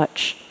to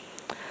touch.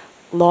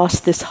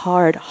 Loss this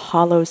hard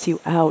hollows you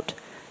out,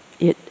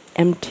 it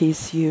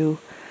empties you,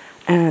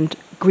 and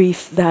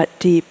grief that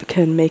deep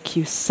can make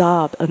you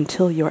sob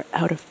until you're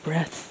out of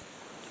breath.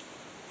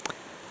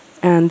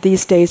 And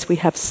these days we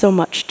have so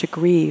much to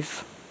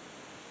grieve.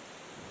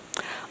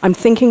 I'm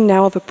thinking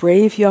now of a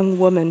brave young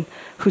woman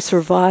who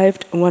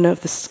survived one of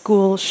the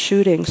school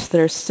shootings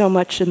that are so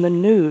much in the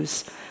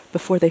news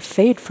before they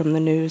fade from the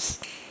news.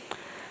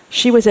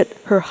 She was at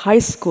her high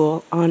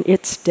school on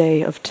its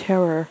day of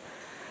terror.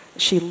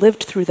 She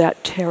lived through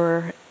that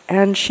terror,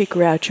 and she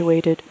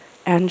graduated,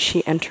 and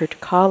she entered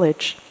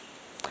college.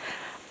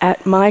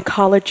 At my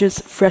college's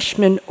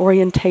freshman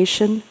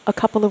orientation a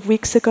couple of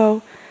weeks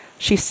ago,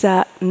 she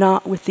sat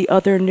not with the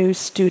other new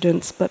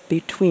students, but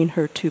between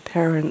her two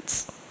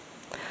parents.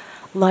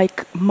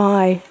 Like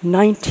my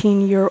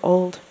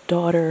 19-year-old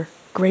daughter,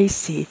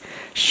 Gracie,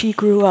 she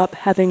grew up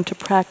having to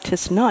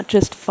practice not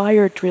just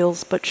fire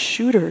drills, but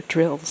shooter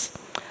drills.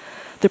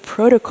 The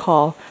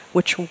protocol,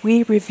 which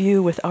we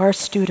review with our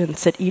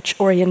students at each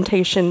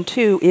orientation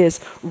too, is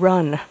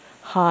run,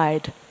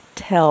 hide,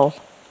 tell.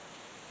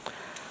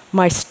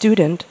 My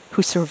student,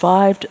 who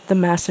survived the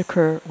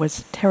massacre,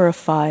 was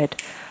terrified,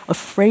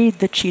 afraid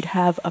that she'd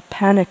have a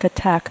panic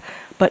attack,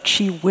 but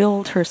she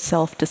willed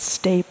herself to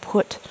stay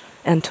put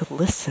and to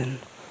listen.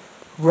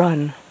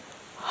 Run,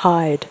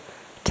 hide,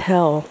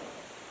 tell.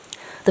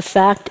 The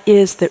fact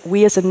is that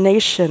we as a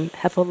nation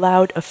have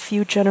allowed a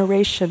few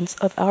generations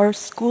of our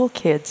school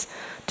kids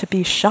to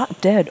be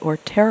shot dead or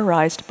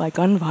terrorized by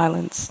gun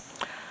violence.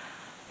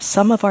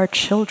 Some of our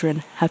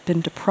children have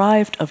been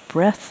deprived of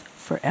breath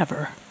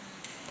forever.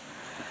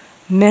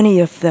 Many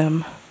of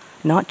them,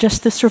 not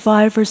just the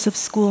survivors of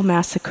school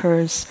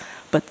massacres,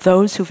 but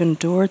those who've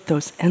endured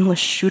those endless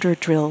shooter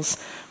drills,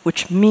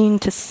 which mean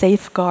to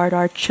safeguard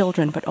our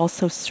children but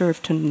also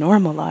serve to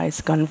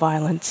normalize gun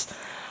violence,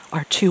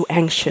 are too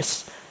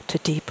anxious to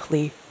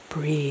deeply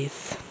breathe.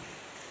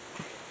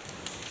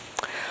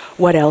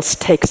 What else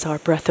takes our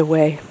breath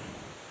away?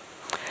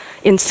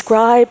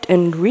 Inscribed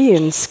and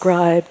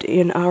re-inscribed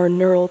in our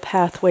neural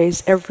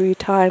pathways every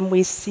time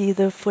we see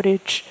the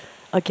footage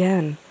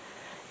again,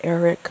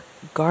 Eric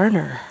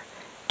Garner,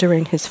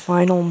 during his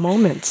final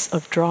moments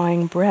of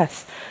drawing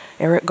breath.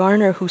 Eric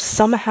Garner, who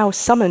somehow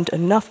summoned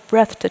enough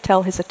breath to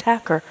tell his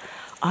attacker,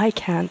 "I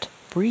can't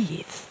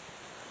breathe.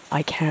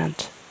 I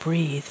can't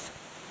breathe."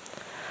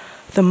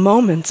 The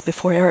moments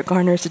before Eric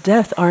Garner's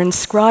death are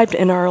inscribed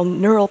in our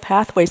neural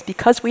pathways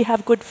because we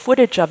have good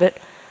footage of it,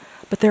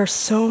 but there are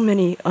so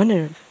many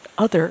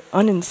other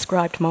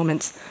uninscribed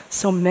moments,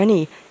 so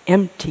many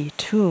empty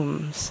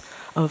tombs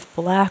of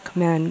black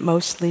men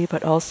mostly,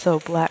 but also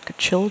black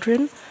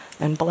children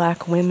and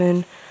black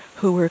women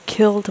who were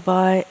killed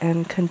by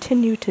and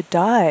continue to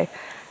die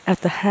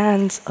at the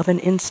hands of an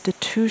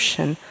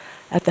institution,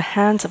 at the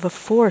hands of a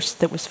force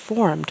that was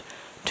formed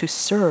to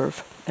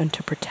serve and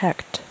to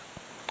protect.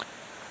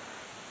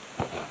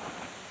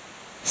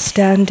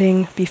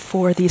 Standing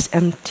before these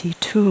empty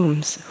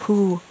tombs,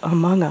 who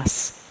among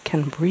us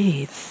can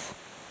breathe?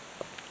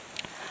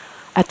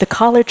 At the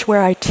college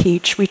where I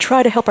teach, we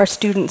try to help our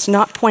students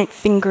not point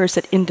fingers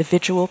at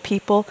individual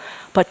people,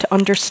 but to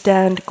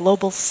understand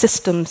global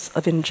systems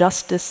of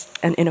injustice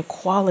and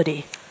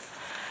inequality.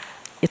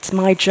 It's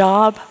my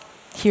job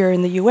here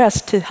in the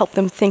US to help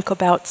them think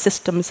about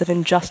systems of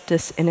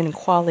injustice and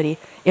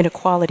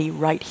inequality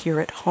right here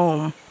at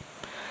home.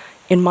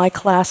 In my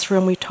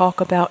classroom, we talk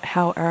about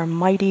how our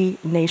mighty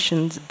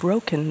nation's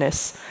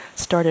brokenness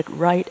started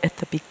right at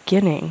the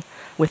beginning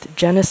with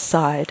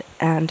genocide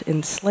and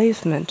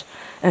enslavement,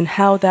 and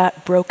how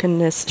that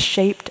brokenness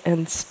shaped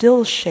and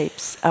still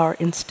shapes our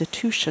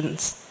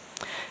institutions.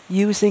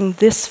 Using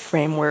this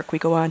framework, we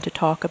go on to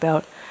talk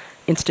about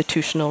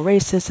institutional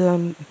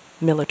racism,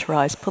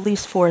 militarized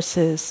police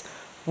forces,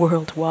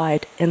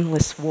 worldwide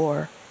endless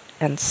war,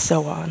 and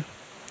so on.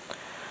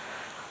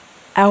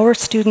 Our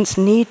students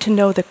need to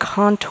know the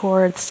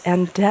contours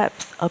and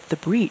depth of the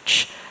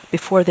breach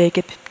before they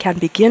can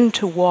begin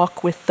to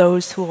walk with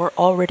those who are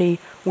already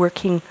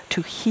working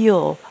to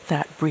heal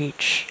that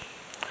breach.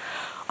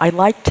 I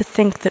like to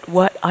think that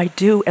what I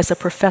do as a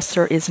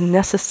professor is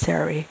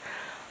necessary,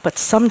 but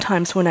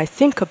sometimes when I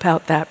think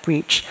about that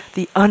breach,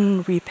 the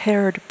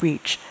unrepaired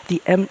breach,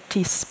 the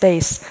empty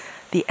space,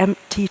 the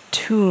empty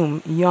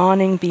tomb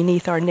yawning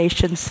beneath our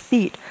nation's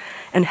feet,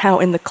 and how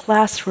in the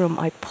classroom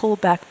I pull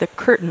back the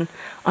curtain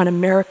on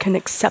American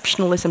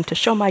exceptionalism to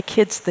show my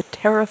kids the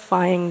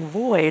terrifying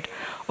void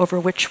over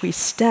which we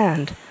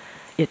stand,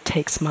 it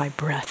takes my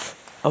breath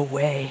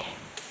away.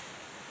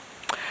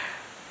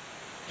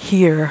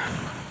 Here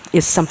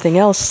is something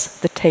else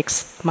that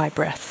takes my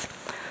breath.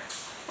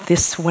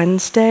 This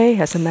Wednesday,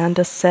 as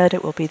Amanda said,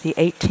 it will be the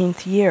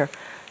 18th year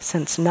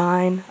since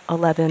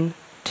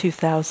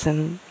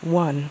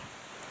 9/11/2001.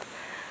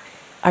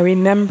 I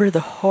remember the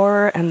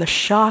horror and the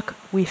shock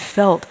we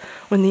felt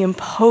when the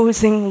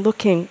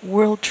imposing-looking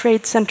World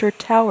Trade Center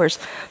towers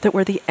that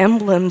were the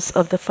emblems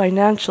of the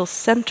financial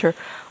center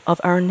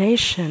of our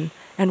nation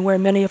and where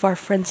many of our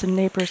friends and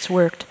neighbors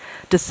worked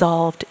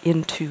dissolved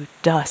into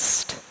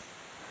dust.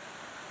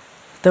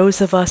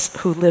 Those of us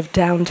who lived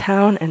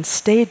downtown and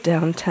stayed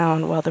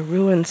downtown while the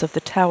ruins of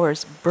the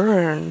towers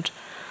burned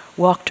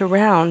walked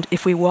around,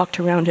 if we walked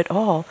around at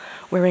all,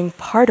 wearing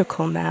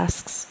particle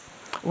masks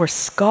or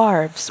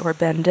scarves or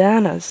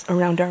bandanas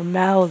around our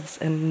mouths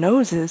and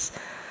noses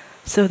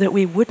so that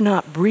we would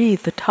not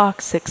breathe the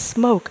toxic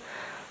smoke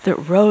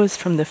that rose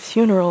from the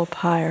funeral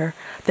pyre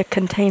that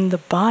contained the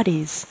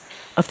bodies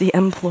of the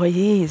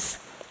employees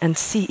and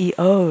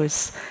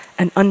CEOs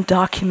and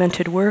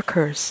undocumented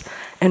workers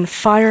and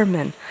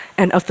firemen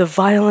and of the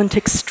violent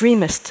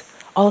extremists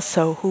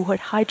also who had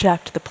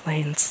hijacked the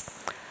planes.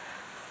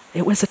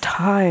 It was a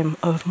time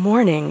of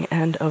mourning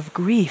and of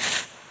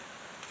grief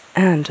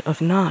and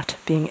of not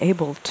being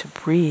able to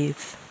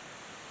breathe.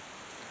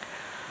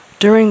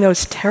 During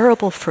those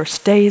terrible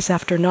first days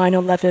after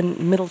 9/11,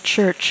 Middle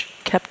Church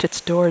kept its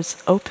doors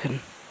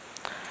open.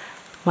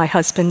 My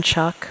husband,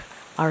 Chuck,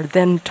 our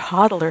then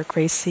toddler,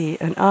 Gracie,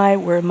 and I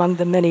were among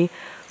the many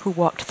who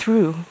walked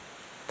through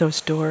those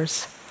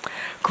doors.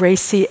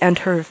 Gracie and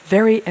her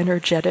very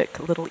energetic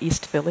little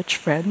East Village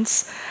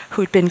friends,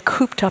 who'd been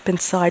cooped up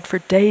inside for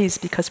days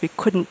because we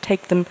couldn't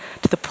take them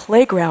to the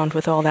playground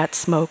with all that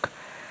smoke,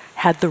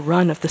 had the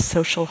run of the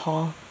social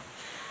hall.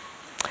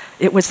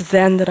 It was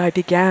then that I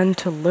began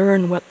to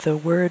learn what the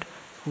word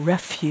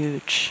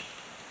refuge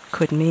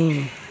could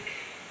mean.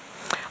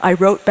 I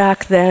wrote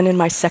back then in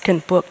my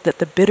second book that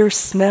the bitter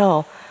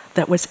smell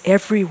that was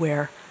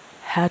everywhere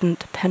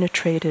hadn't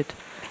penetrated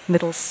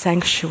Middle's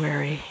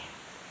sanctuary.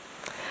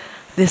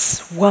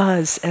 This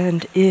was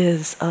and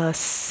is a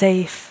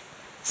safe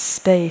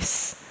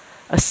space,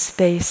 a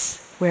space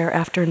where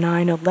after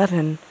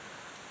 9/11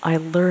 I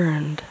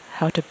learned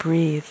how to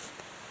breathe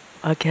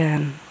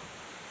again.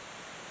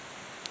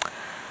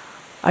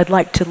 I'd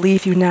like to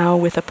leave you now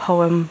with a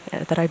poem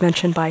that I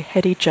mentioned by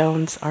Hetty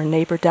Jones, our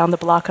neighbor down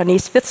the block on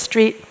East 5th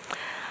Street.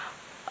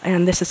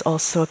 And this is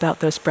also about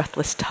those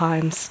breathless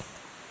times.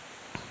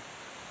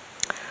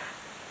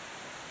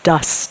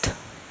 Dust,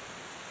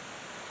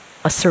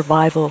 a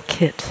survival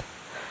kit,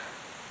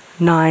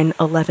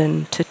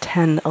 9/11 to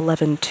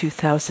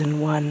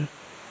 10/11/2001.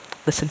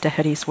 Listen to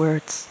Hetty's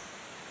words.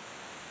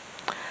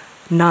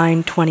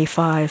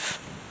 9/25.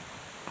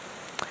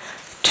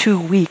 2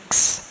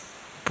 weeks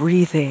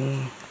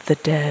breathing the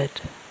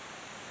dead,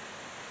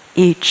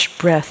 each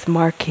breath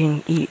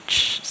marking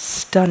each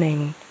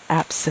stunning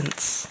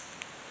absence.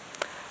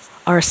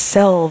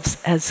 Ourselves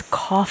as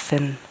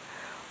coffin,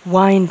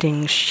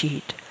 winding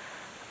sheet,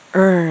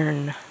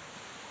 urn,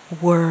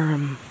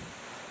 worm.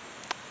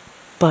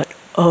 But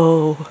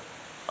oh,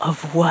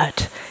 of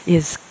what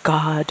is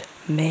God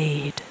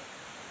made?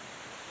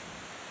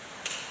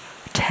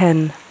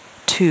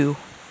 10:2.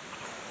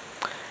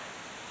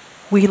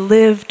 We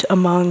lived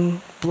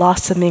among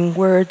blossoming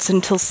words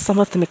until some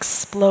of them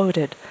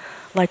exploded,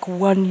 like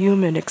one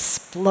human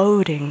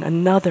exploding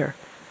another.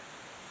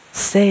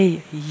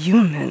 Say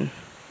human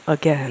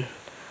again.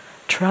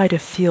 Try to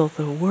feel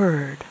the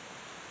word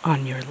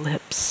on your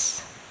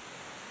lips.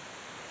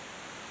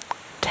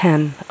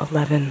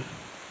 10:11.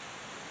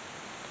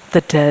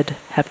 The dead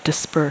have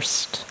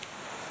dispersed.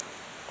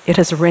 It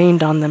has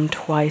rained on them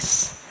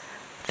twice.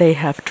 They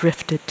have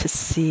drifted to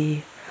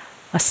sea,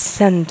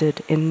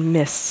 ascended in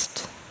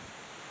mist.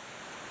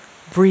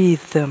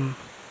 Breathe them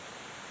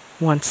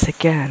once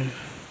again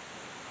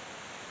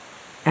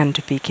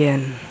and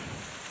begin.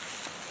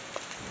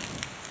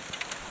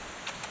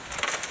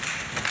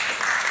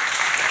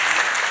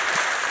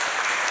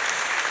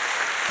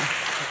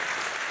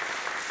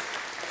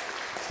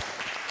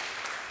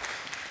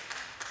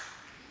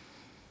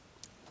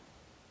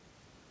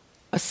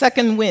 A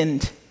second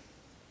wind.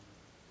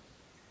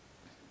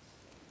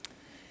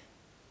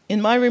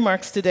 In my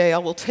remarks today, I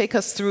will take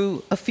us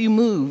through a few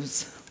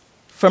moves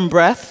from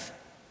breath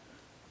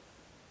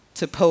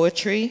to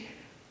poetry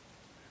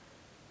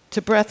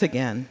to breath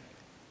again.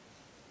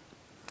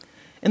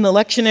 In the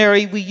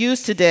lectionary we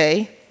use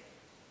today,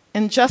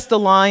 and just a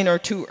line or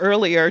two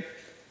earlier,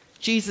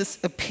 Jesus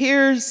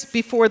appears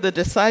before the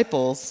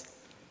disciples,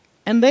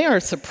 and they are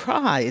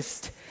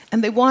surprised,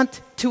 and they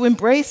want to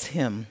embrace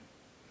him.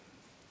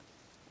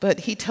 But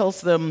he tells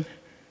them,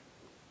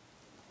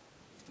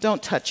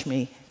 "Don't touch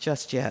me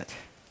just yet.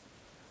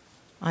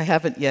 I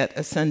haven't yet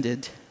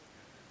ascended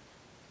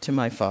to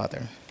my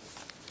Father."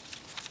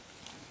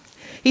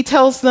 He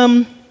tells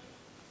them,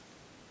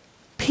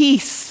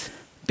 "Peace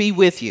be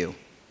with you."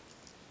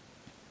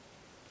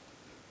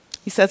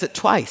 He says it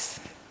twice.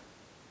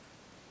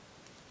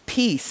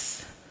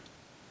 Peace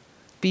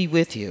be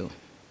with you.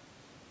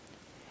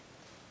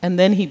 And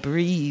then he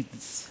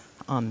breathes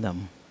on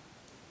them.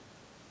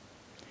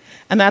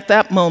 And at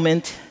that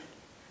moment,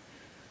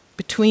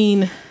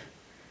 between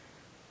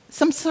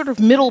some sort of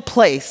middle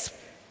place.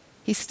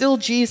 He's still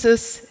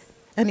Jesus,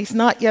 and he's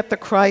not yet the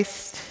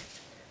Christ.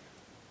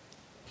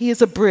 He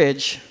is a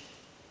bridge.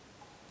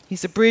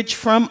 He's a bridge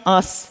from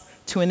us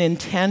to an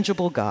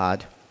intangible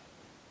God.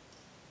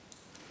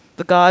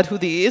 The God who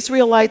the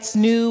Israelites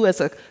knew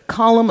as a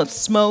column of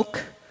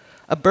smoke,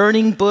 a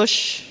burning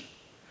bush,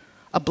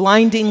 a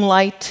blinding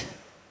light,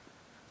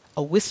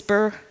 a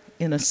whisper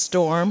in a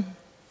storm.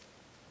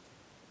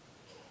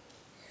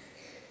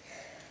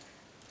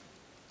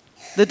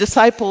 The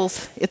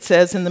disciples, it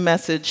says in the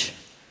message,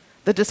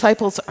 the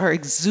disciples are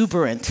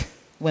exuberant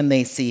when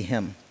they see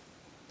him.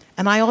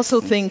 And I also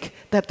think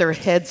that their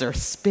heads are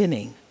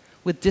spinning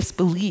with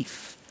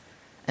disbelief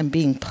and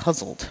being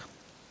puzzled.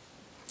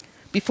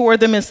 Before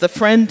them is the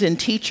friend and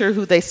teacher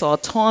who they saw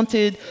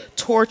taunted,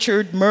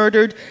 tortured,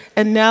 murdered,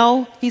 and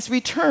now he's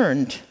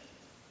returned.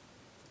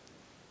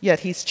 Yet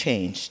he's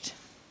changed.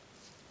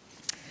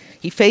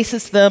 He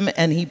faces them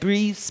and he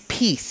breathes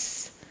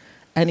peace,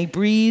 and he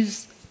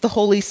breathes the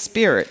Holy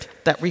Spirit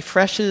that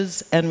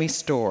refreshes and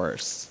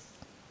restores.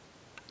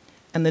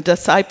 And the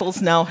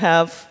disciples now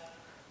have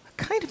a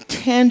kind of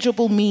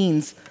tangible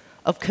means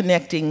of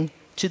connecting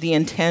to the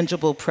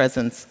intangible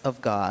presence of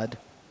God.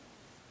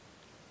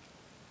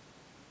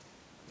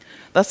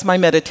 Thus, my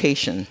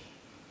meditation,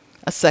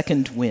 a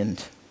second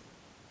wind.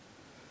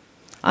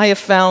 I have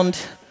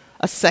found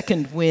a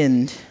second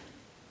wind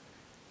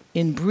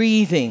in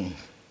breathing,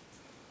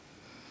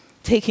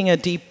 taking a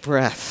deep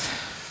breath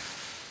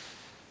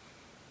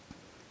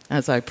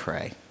as I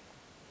pray.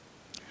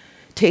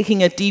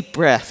 Taking a deep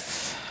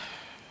breath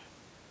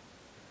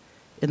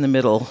in the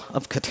middle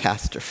of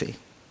catastrophe.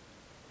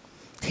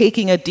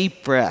 Taking a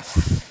deep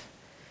breath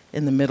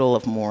in the middle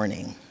of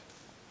mourning.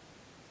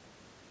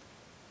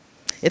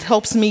 It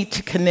helps me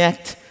to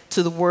connect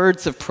to the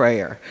words of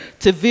prayer,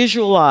 to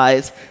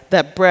visualize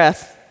that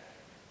breath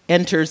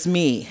enters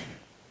me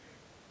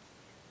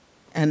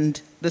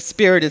and the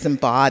Spirit is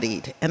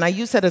embodied. And I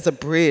use that as a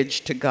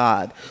bridge to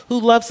God, who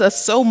loves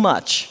us so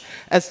much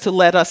as to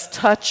let us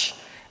touch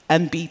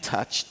and be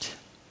touched.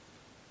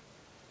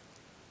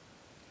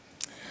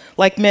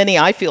 Like many,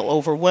 I feel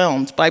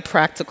overwhelmed by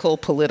practical,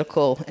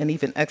 political, and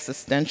even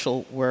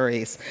existential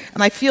worries.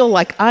 And I feel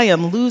like I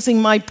am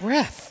losing my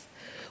breath.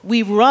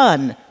 We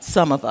run,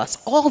 some of us,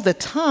 all the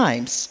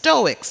time,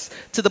 stoics,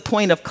 to the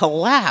point of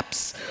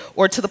collapse,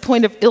 or to the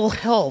point of ill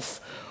health,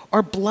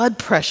 or blood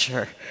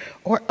pressure,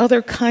 or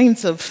other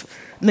kinds of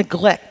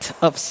neglect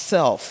of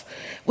self,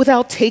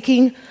 without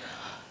taking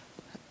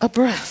a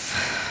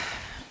breath,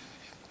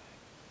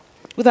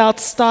 without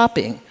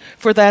stopping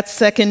for that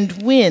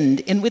second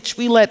wind in which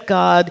we let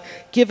God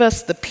give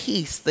us the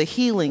peace, the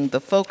healing,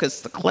 the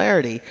focus, the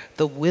clarity,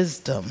 the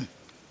wisdom,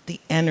 the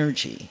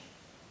energy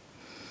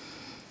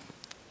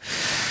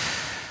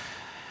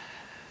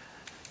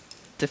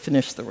to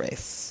finish the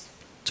race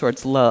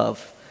towards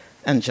love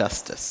and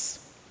justice.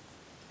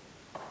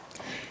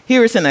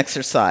 Here is an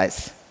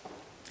exercise.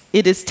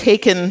 It is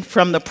taken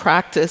from the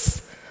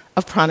practice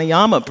of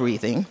pranayama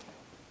breathing,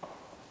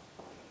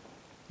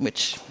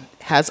 which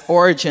has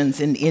origins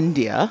in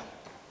India,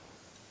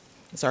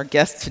 as our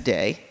guest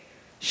today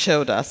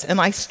showed us, and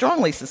I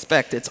strongly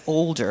suspect it's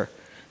older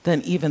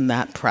than even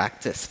that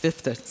practice,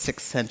 5th or 6th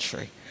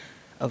century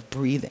of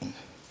breathing.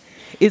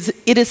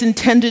 It is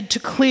intended to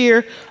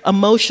clear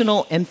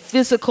emotional and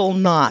physical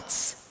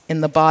knots in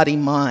the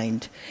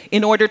body-mind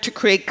in order to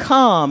create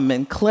calm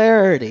and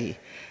clarity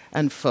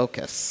and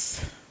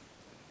focus.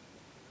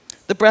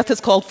 The breath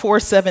is called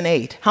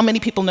 4-7-8. How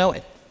many people know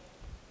it?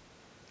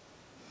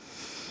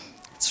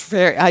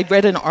 I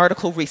read an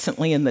article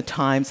recently in the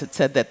Times that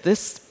said that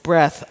this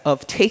breath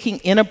of taking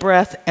in a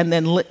breath and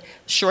then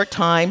short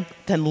time,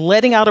 then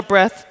letting out a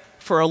breath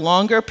for a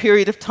longer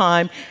period of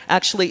time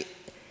actually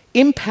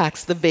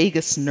impacts the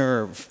vagus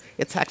nerve.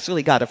 It's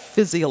actually got a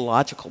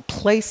physiological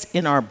place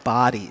in our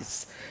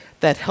bodies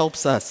that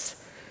helps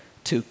us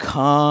to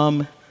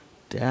calm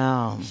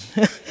down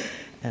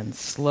and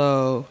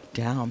slow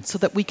down so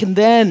that we can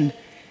then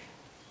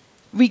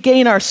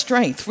regain our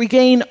strength,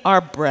 regain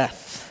our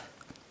breath.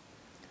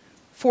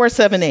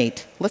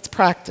 4-7-8. Let's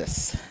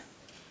practice.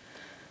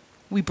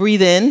 We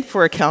breathe in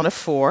for a count of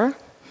 4.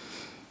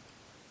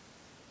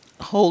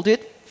 Hold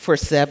it for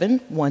 7.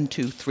 1,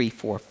 2, 3,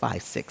 4,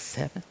 5, 6,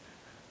 7.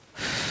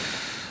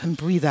 And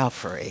breathe out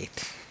for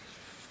 8.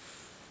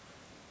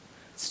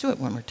 Let's do it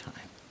one more time.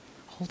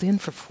 Hold in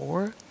for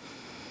 4.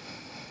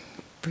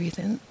 Breathe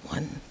in.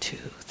 1, 2,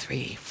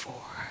 3, 4.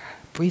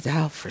 Breathe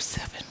out for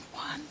 7.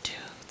 1, 2,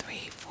 3,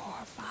 4,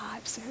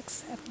 5, 6,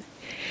 7.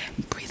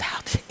 And breathe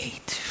out to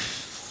 8.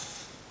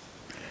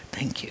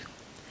 Thank you.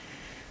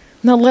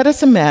 Now let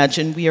us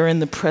imagine we are in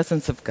the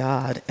presence of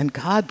God and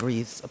God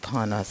breathes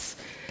upon us.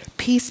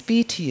 Peace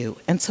be to you.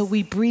 And so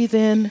we breathe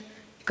in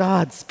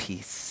God's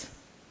peace.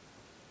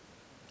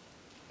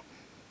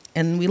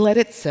 And we let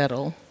it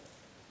settle.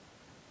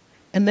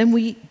 And then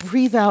we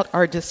breathe out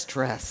our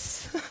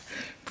distress.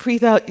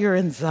 Breathe out your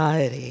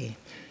anxiety.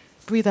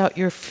 Breathe out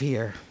your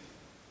fear.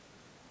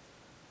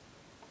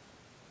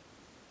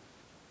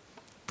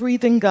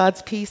 breathe in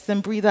God's peace,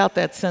 then breathe out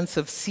that sense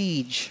of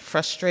siege,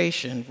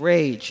 frustration,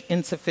 rage,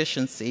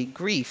 insufficiency,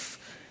 grief,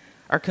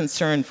 our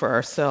concern for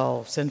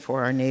ourselves and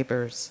for our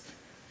neighbors.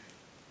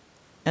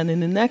 And in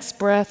the next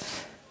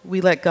breath,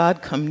 we let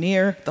God come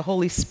near, the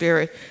Holy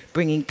Spirit,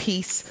 bringing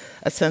peace,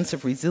 a sense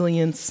of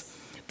resilience,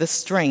 the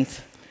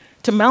strength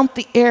to mount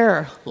the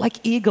air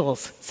like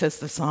eagles, says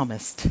the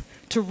psalmist,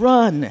 to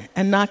run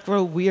and not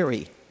grow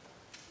weary.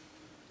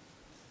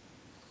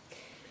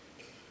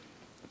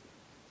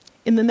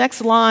 In the next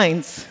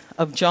lines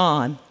of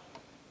John,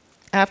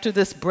 after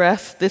this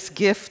breath, this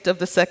gift of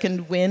the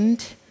second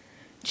wind,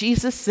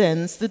 Jesus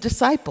sends the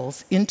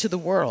disciples into the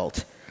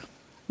world,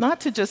 not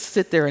to just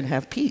sit there and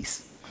have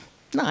peace,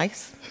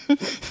 nice,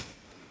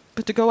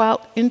 but to go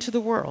out into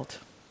the world,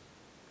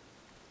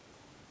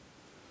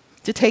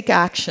 to take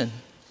action,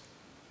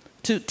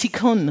 to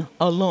tikkun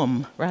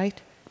olam, right?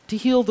 To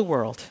heal the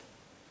world.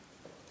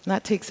 And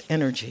that takes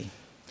energy.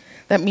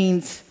 That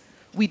means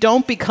we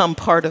don't become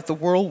part of the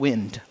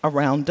whirlwind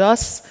around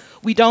us.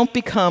 We don't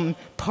become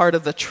part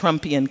of the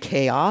Trumpian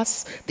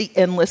chaos, the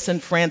endless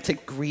and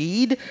frantic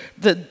greed,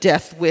 the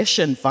death wish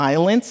and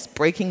violence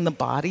breaking the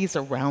bodies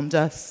around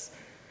us,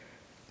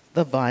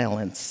 the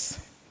violence,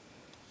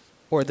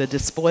 or the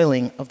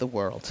despoiling of the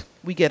world.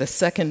 We get a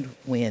second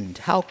wind.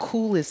 How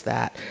cool is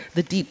that?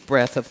 The deep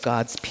breath of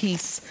God's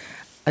peace,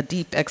 a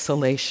deep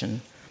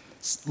exhalation,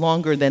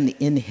 longer than the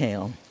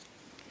inhale,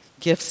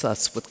 gifts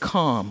us with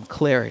calm,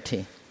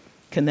 clarity,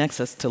 connects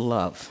us to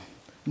love,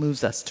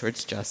 moves us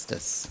towards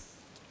justice.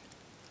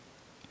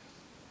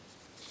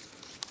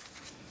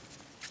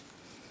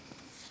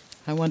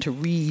 I want to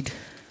read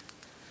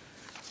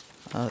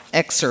an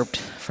excerpt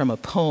from a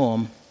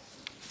poem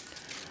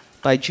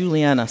by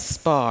Juliana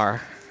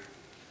Spar,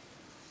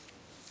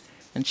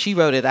 and she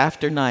wrote it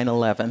after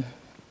 9/11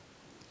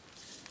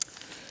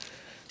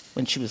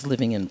 when she was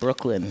living in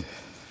Brooklyn.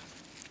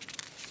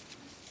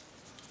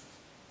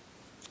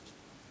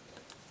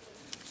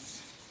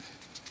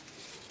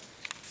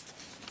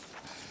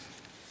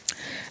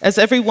 As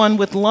everyone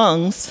with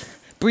lungs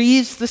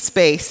breathes the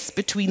space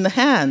between the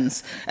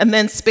hands, and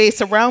then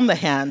space around the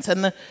hands,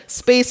 and the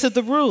space of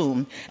the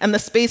room, and the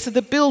space of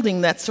the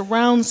building that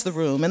surrounds the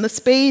room, and the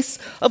space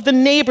of the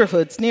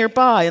neighborhoods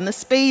nearby, and the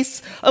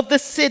space of the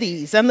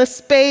cities, and the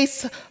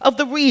space of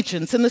the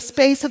regions, and the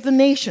space of the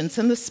nations,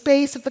 and the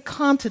space of the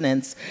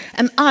continents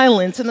and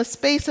islands, and the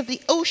space of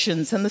the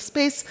oceans, and the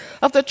space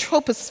of the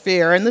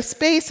troposphere, and the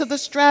space of the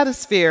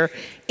stratosphere,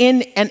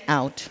 in and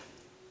out.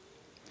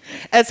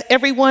 As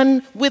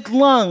everyone with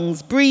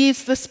lungs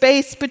breathes the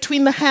space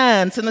between the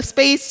hands, and the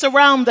space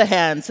around the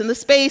hands, and the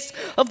space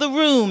of the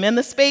room, and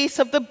the space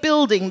of the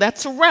building that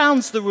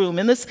surrounds the room,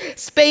 and the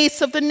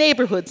space of the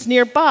neighborhoods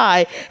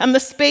nearby, and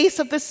the space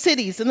of the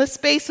cities, and the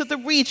space of the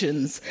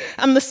regions,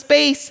 and the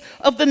space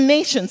of the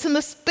nations, and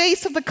the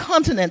space of the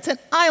continents and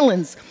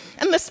islands,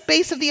 and the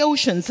space of the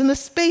oceans, and the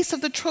space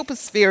of the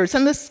tropospheres,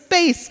 and the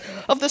space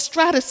of the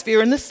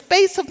stratosphere, and the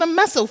space of the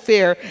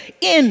mesosphere,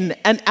 in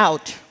and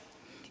out.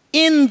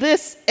 In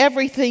this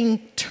everything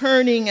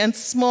turning and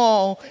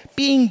small,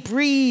 being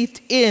breathed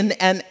in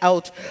and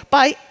out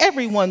by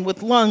everyone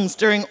with lungs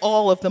during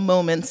all of the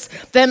moments,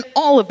 then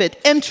all of it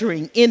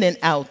entering in and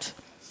out.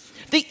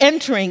 The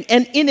entering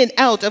and in and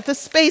out of the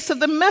space of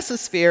the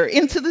mesosphere,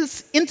 into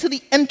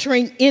the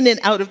entering in and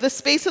out of the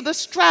space of the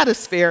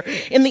stratosphere,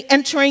 in the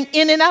entering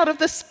in and out of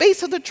the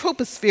space of the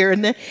troposphere,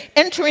 in the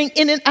entering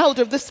in and out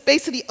of the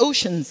space of the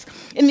oceans,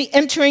 in the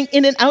entering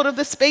in and out of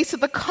the space of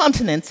the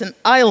continents and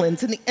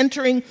islands, in the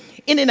entering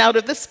in and out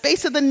of the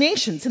space of the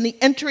nations, in the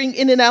entering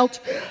in and out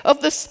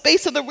of the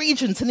space of the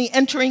regions, in the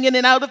entering in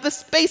and out of the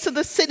space of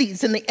the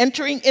cities, in the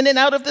entering in and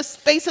out of the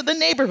space of the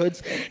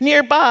neighborhoods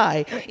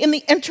nearby, in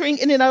the entering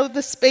in and out of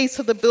the space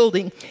of the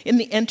building, in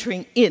the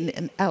entering in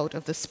and out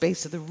of the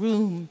space of the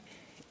room,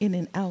 in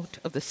and out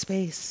of the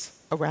space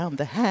around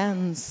the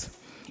hands,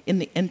 in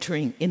the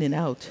entering in and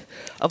out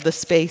of the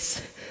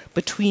space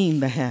between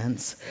the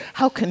hands.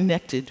 How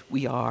connected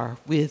we are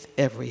with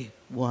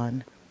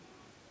everyone.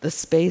 The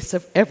space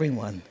of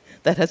everyone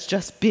that has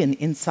just been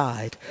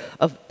inside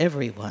of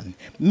everyone,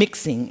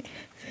 mixing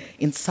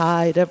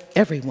inside of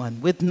everyone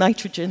with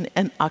nitrogen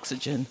and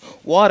oxygen,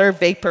 water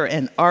vapor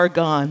and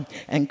argon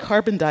and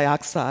carbon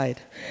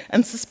dioxide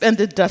and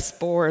suspended dust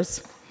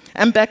spores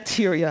and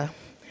bacteria,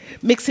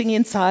 mixing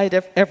inside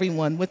of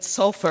everyone with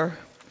sulfur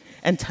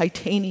and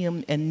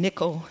titanium and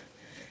nickel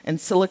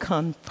and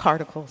silicon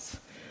particles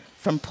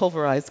from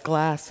pulverized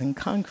glass and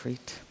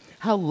concrete.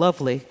 How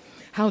lovely.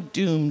 How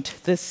doomed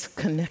this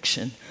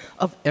connection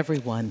of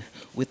everyone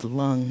with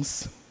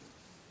lungs.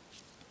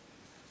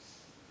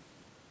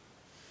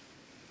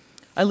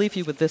 I leave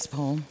you with this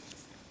poem.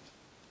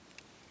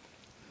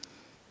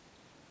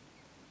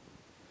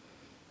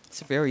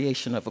 It's a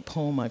variation of a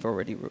poem I've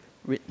already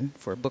written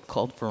for a book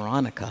called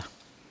Veronica.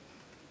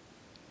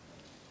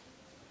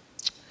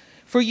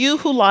 For you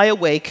who lie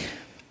awake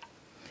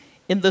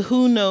in the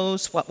who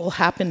knows what will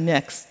happen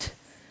next,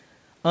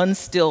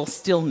 unstill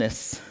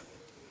stillness,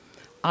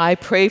 I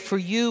pray for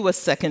you a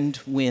second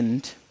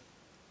wind.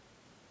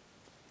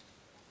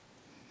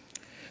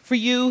 For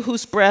you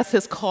whose breath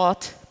is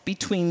caught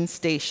between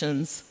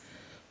stations,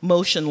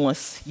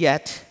 motionless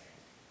yet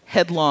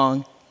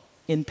headlong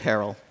in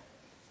peril.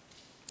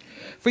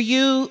 For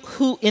you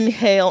who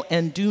inhale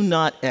and do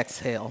not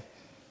exhale,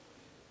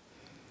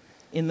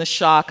 in the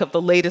shock of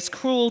the latest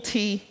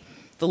cruelty,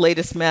 the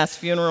latest mass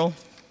funeral.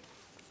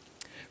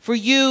 For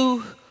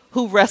you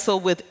who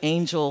wrestle with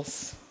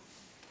angels,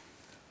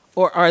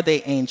 or are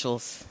they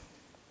angels?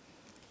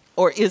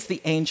 Or is the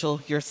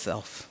angel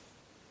yourself?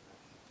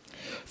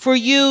 For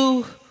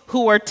you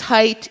who are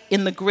tight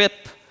in the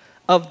grip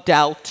of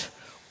doubt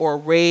or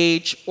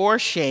rage or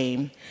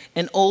shame,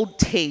 an old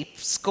tape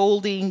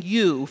scolding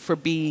you for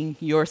being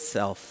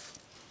yourself.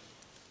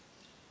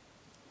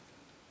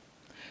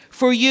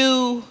 For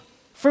you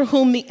for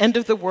whom the end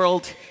of the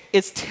world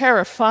is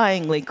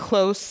terrifyingly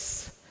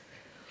close,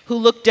 who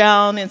look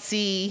down and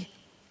see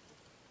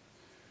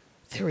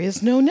there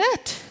is no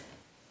net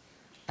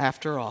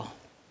after all.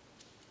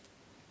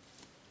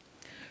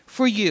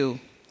 For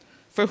you,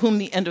 for whom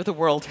the end of the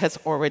world has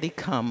already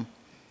come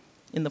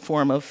in the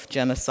form of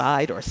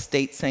genocide or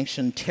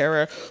state-sanctioned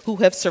terror, who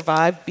have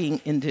survived being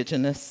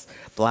indigenous,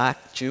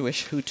 Black,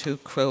 Jewish,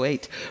 Hutu,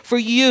 Croat. For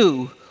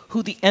you,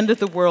 who the end of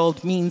the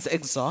world means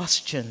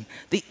exhaustion,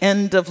 the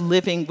end of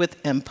living with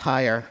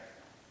empire.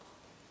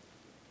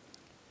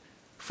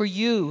 For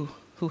you,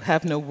 who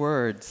have no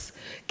words,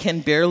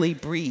 can barely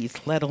breathe,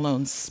 let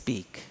alone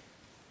speak.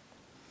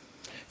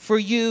 For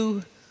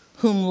you,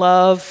 whom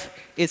love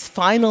is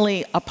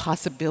finally a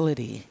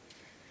possibility,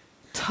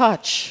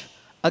 touch,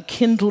 a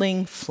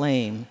kindling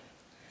flame,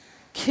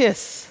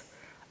 kiss,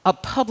 a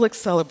public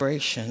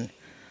celebration,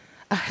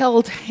 a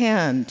held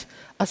hand,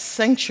 a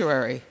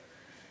sanctuary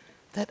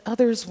that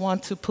others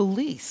want to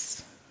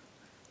police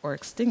or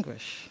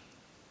extinguish.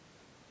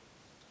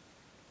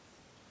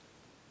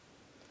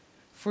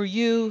 For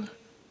you,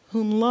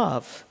 whom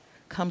love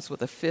comes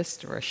with a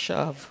fist or a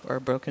shove or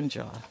a broken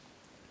jaw,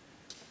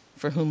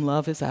 for whom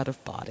love is out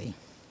of body.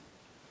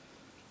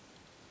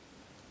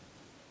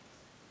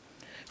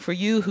 For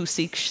you who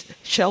seek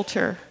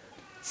shelter,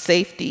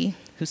 safety,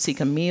 who seek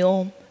a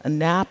meal, a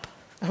nap,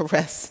 a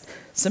rest,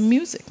 some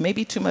music,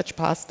 maybe too much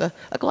pasta,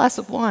 a glass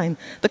of wine,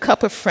 the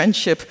cup of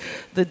friendship,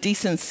 the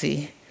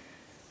decency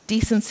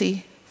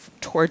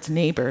towards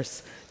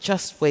neighbors,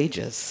 just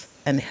wages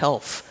and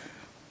health,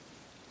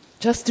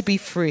 just to be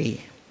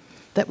free,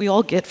 that we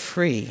all get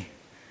free,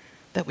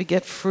 that we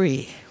get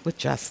free with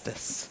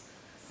justice.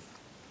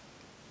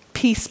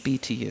 Peace be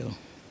to you.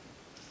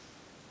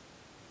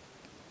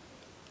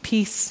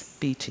 Peace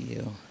be to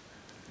you.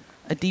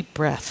 A deep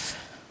breath.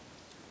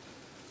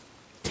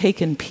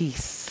 Take in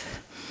peace.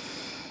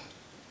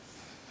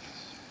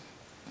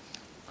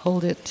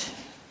 Hold it.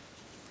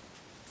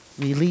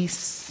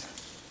 Release.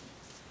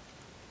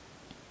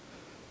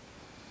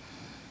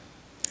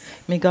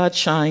 May God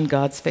shine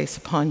God's face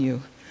upon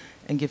you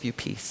and give you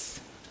peace.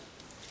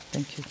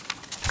 Thank you.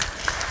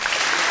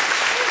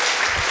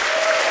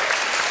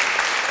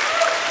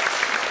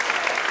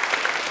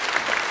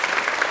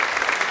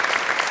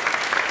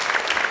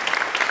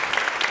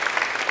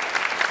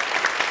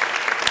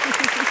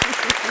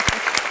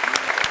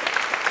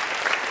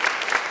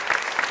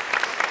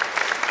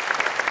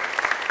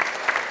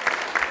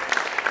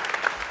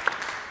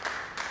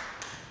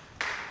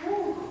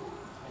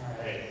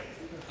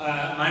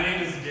 My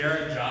name is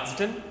Darren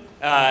Johnston.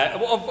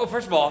 Well,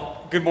 first of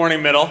all, good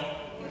morning, Middle.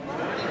 Good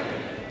morning.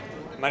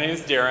 My name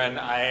is Darren.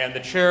 I am the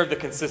chair of the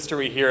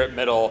consistory here at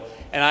Middle,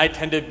 and I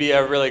tend to be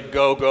a really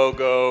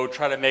go,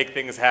 try to make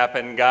things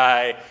happen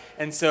guy.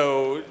 And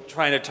so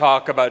trying to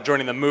talk about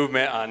joining the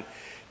movement on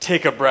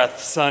Take a Breath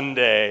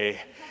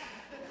Sunday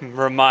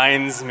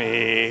reminds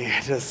me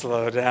to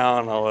slow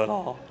down a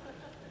little.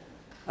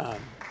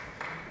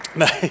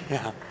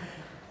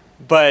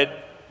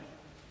 But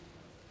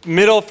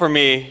Middle for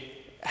me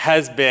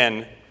has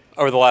been,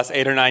 over the last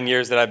 8 or 9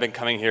 years that I've been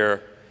coming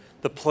here,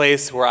 the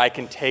place where I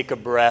can take a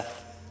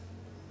breath,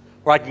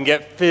 where I can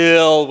get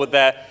filled with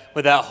that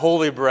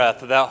holy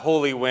breath, with that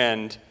holy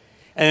wind.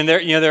 And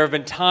there have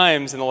been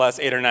times in the last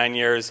 8 or 9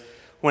 years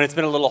when it's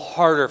been a little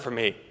harder for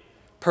me,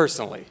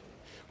 personally.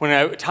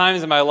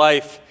 Times in my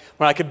life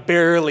when I could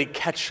barely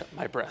catch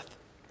my breath.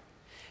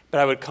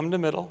 But I would come to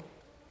Middle,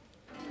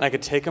 and I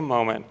could take a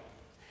moment,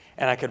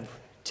 and I could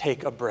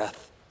take a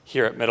breath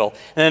here at Middle.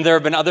 And then there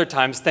have been other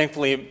times,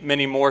 thankfully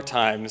many more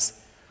times,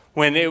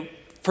 when it,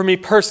 for me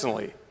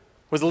personally,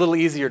 was a little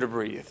easier to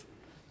breathe.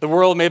 The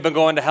world may have been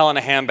going to hell in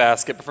a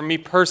handbasket, but for me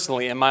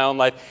personally, in my own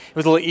life, it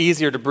was a little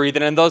easier to breathe.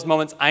 And in those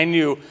moments, I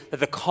knew that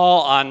the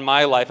call on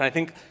my life, and I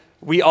think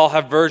we all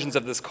have versions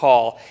of this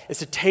call, is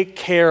to take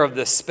care of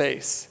this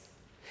space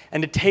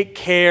and to take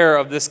care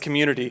of this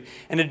community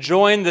and to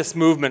join this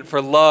movement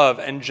for love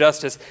and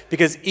justice,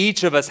 because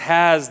each of us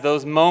has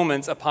those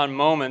moments upon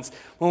moments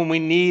when we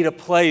need a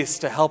place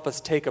to help us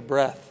take a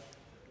breath.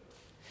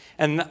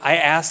 And I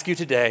ask you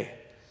today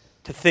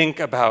to think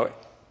about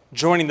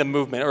joining the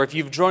movement, or if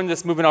you've joined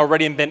this movement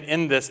already and been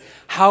in this,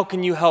 how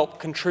can you help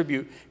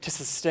contribute to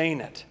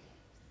sustain it?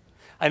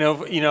 I know,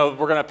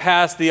 we're going to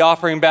pass the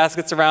offering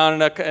baskets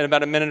around in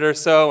about a minute or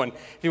so, and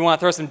if you want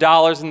to throw some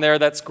dollars in there,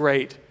 that's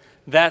great.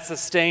 That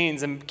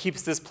sustains and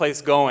keeps this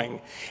place going.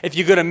 If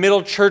you go to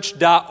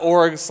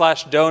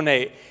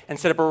middlechurch.org/donate and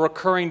set up a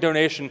recurring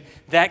donation,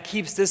 that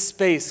keeps this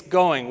space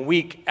going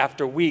week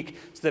after week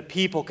so that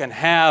people can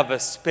have a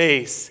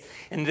space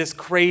in this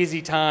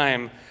crazy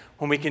time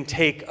when we can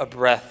take a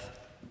breath.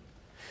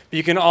 But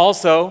you can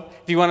also,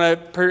 if you want to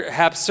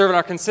perhaps serve in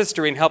our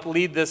consistory and help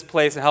lead this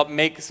place and help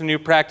make some new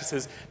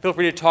practices, feel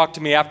free to talk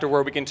to me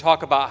afterward. We can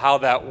talk about how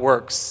that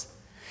works.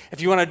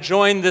 If you want to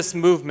join this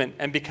movement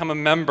and become a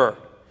member,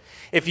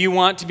 if you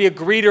want to be a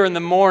greeter in the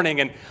morning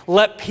and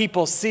let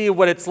people see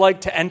what it's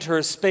like to enter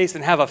a space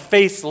and have a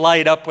face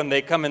light up when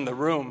they come in the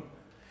room,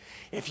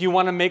 if you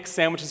want to make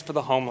sandwiches for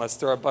the homeless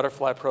through our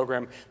butterfly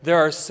program, there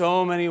are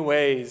so many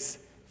ways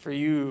for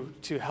you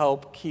to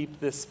help keep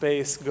this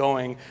space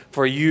going,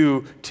 for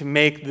you to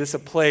make this a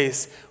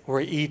place where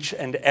each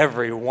and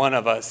every one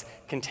of us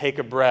can take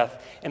a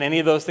breath. And any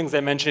of those things I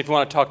mentioned, if you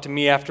want to talk to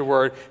me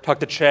afterward, talk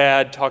to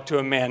Chad, talk to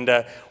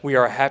Amanda, we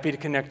are happy to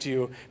connect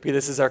you because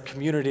this is our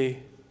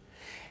community.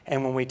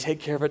 And when we take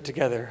care of it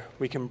together,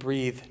 we can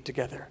breathe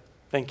together.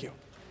 Thank you.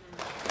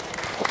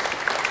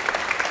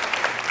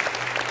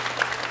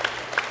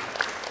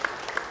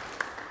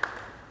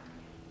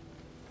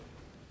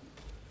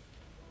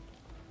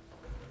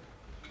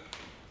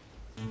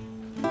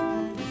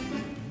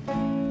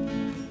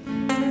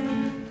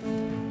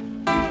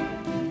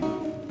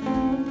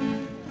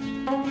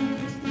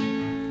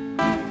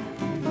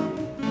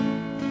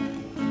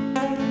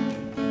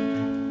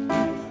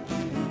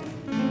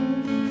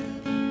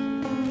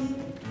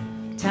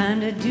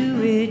 Time to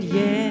do it,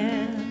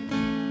 yeah.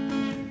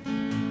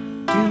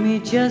 Do me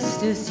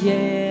justice,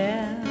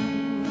 yeah.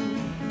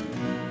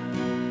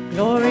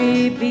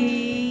 Glory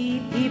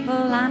be,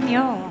 people, I'm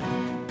your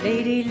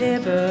Lady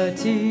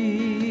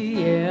Liberty,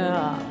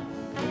 yeah.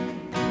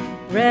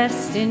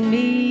 Rest in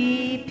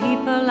me,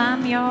 people,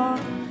 I'm your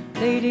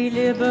Lady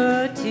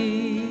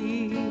Liberty,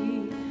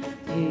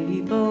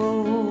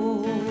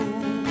 people.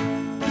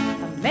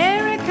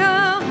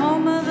 America,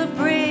 home of the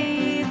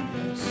brave,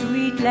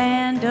 sweet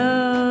land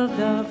of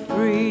the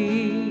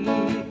free.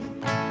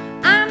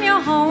 I'm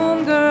your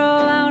home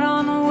girl out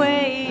on the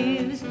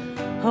waves,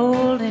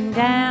 holding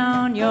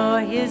down your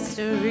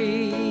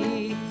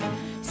history.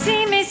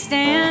 See me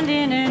stand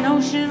in an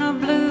ocean of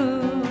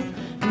blue,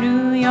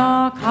 New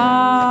York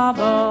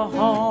Harbor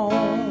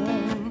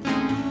home.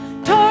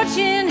 Torch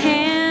in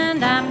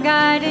hand, I'm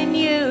guiding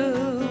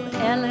you,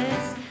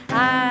 Ellis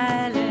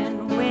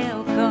Island,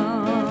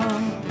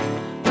 welcome.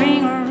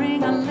 Ring a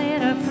ring,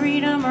 a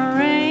freedom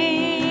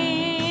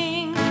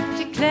ring,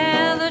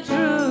 declare the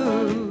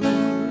truth.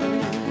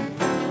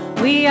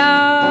 We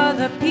are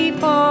the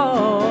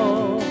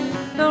people,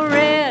 the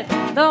red,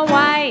 the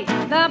white,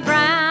 the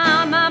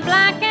brown, the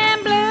black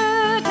and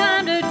blue.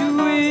 Time to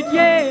do it,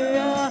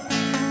 yeah.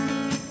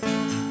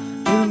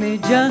 Do me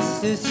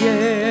justice,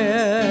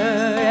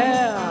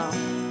 yeah.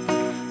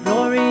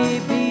 Glory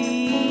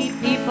be,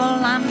 people,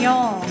 I'm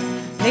your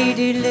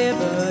Lady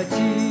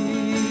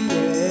Liberty,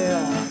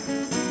 yeah.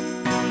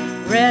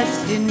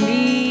 Rest in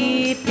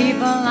me,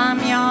 people, I'm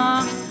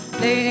your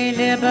Lady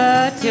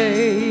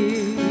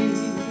Liberty,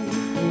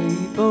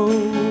 people.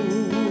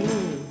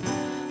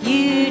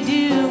 You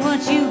do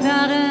what you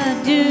gotta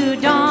do,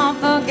 don't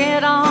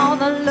forget all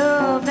the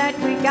love that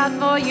we got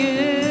for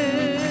you.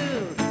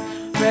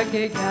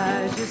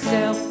 Recognize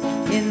yourself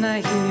in the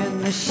he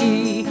and the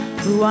she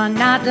who are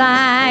not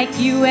like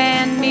you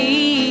and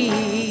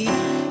me.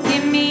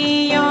 Give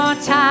me your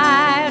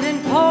tide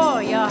and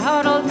pour your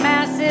huddled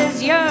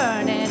masses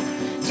yearning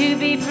to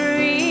be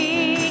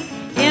free.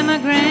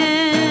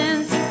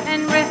 Immigrants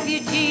and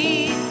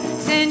refugees,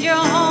 send your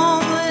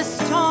homeless,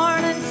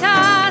 torn and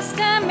tossed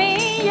to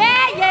me,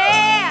 yeah, yeah.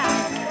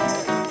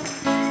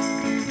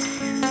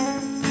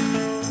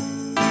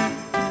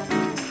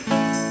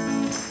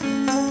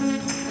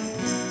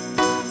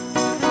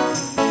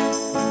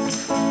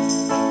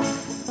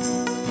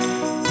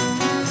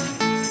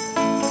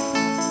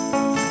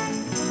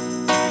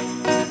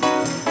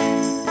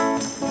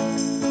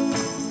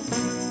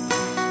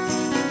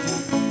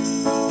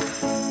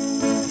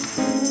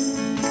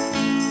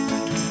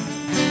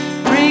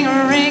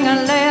 Ring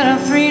a little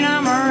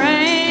freedom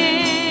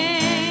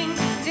ring,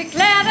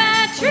 declare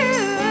the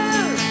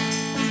truth.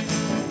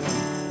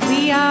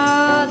 We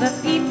are the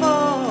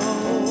people,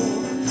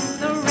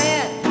 the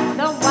red,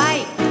 the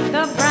white,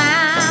 the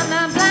brown,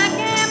 the black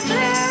and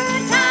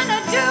blue. Time to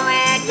do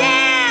it,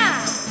 yeah.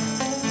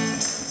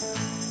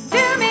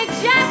 Do me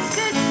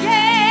justice,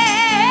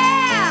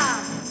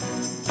 yeah.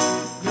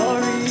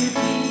 Glory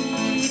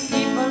be,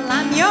 people,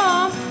 I'm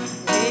your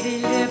Lady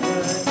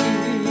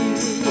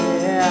Liberty,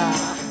 yeah.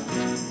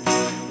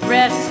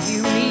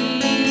 Rescue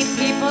me,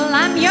 people,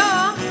 I'm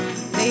your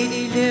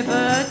Lady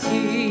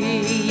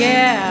Liberty,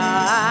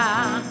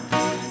 yeah.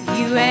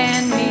 You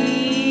and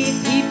me,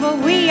 people,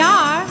 we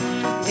are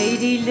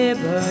Lady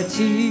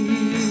Liberty,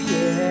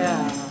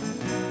 yeah.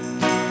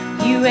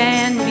 You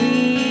and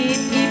me,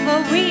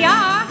 people, we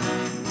are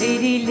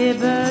Lady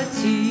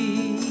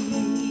Liberty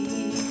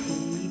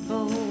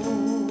people.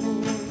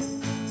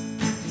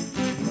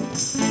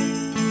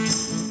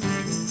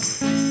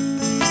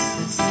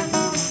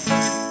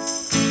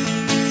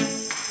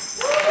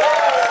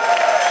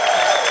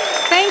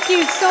 Thank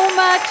you so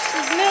much,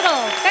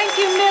 Middle. Thank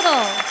you,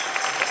 Middle.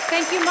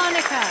 Thank you,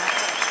 Monica.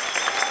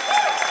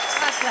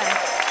 God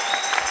bless.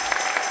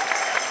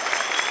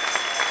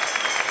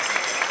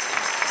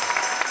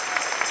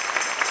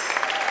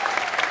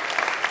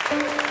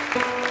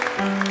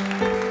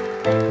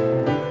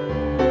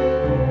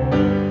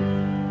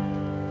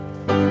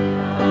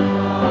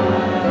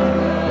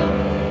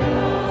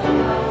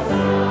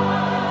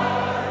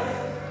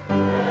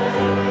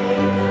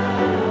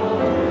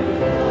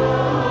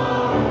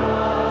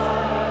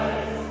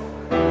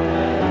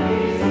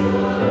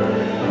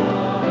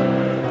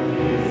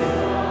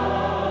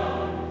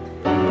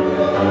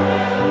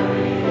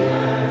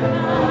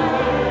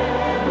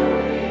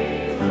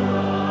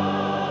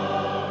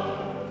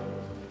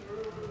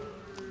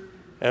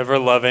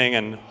 Ever-loving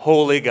and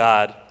holy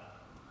God,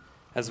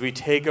 as we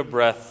take a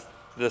breath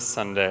this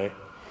Sunday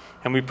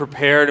and we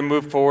prepare to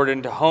move forward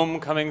into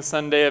Homecoming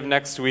Sunday of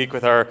next week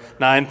with our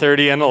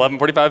 9:30 and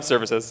 11:45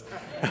 services,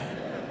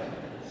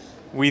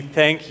 we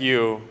thank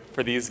you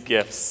for these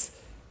gifts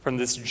from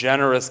this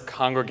generous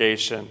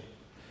congregation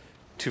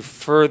to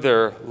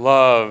further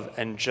love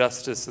and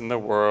justice in the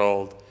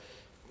world,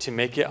 to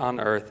make it on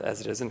earth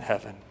as it is in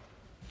heaven.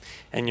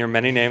 In your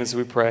many names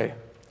we pray.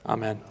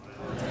 Amen.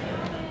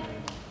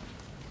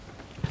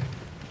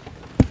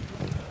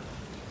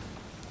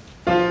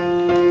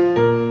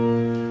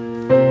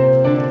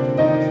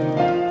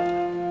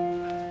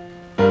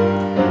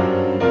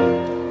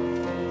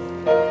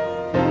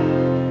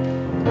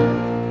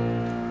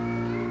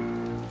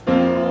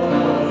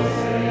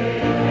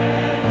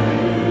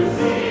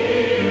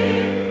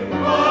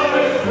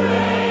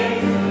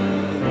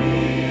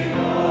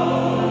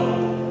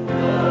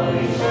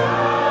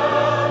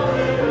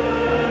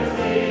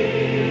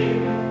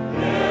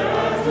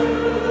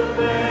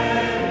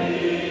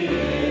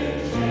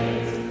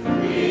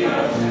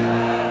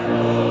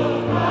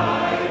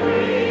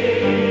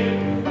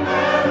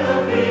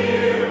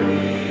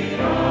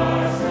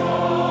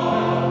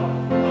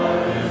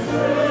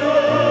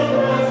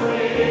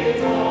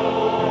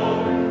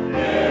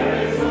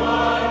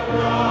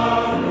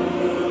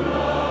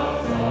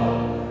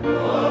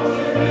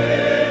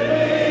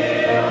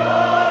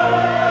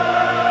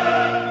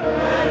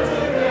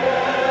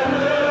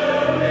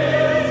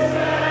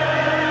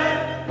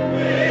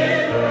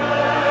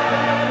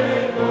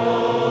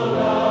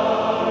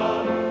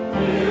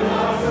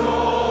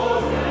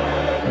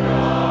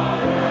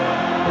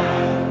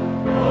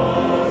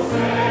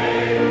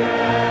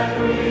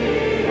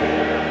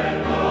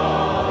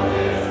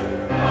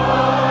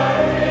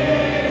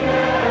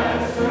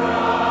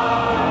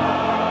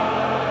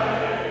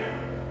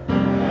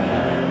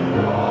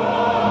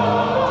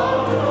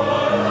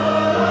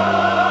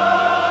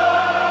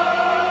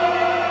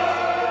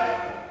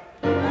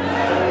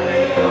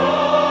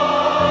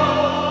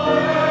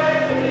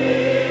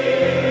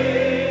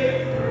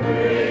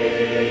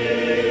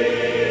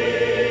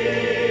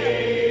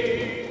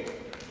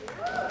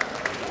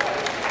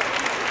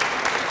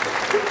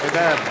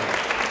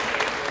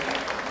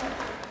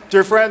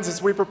 Dear friends,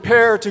 as we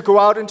prepare to go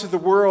out into the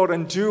world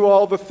and do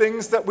all the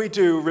things that we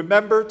do,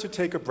 remember to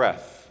take a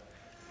breath.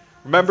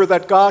 Remember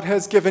that God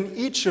has given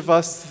each of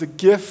us the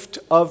gift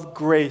of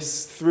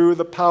grace through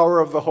the power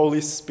of the Holy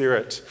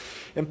Spirit.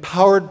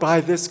 Empowered by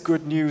this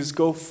good news,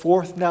 go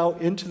forth now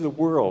into the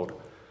world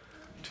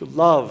to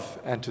love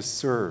and to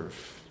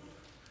serve.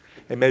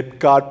 And may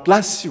God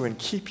bless you and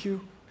keep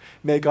you.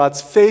 May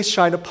God's face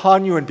shine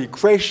upon you and be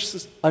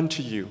gracious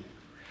unto you.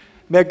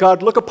 May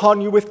God look upon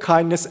you with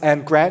kindness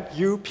and grant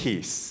you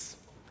peace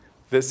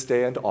this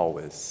day and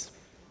always.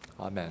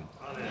 Amen.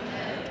 Amen.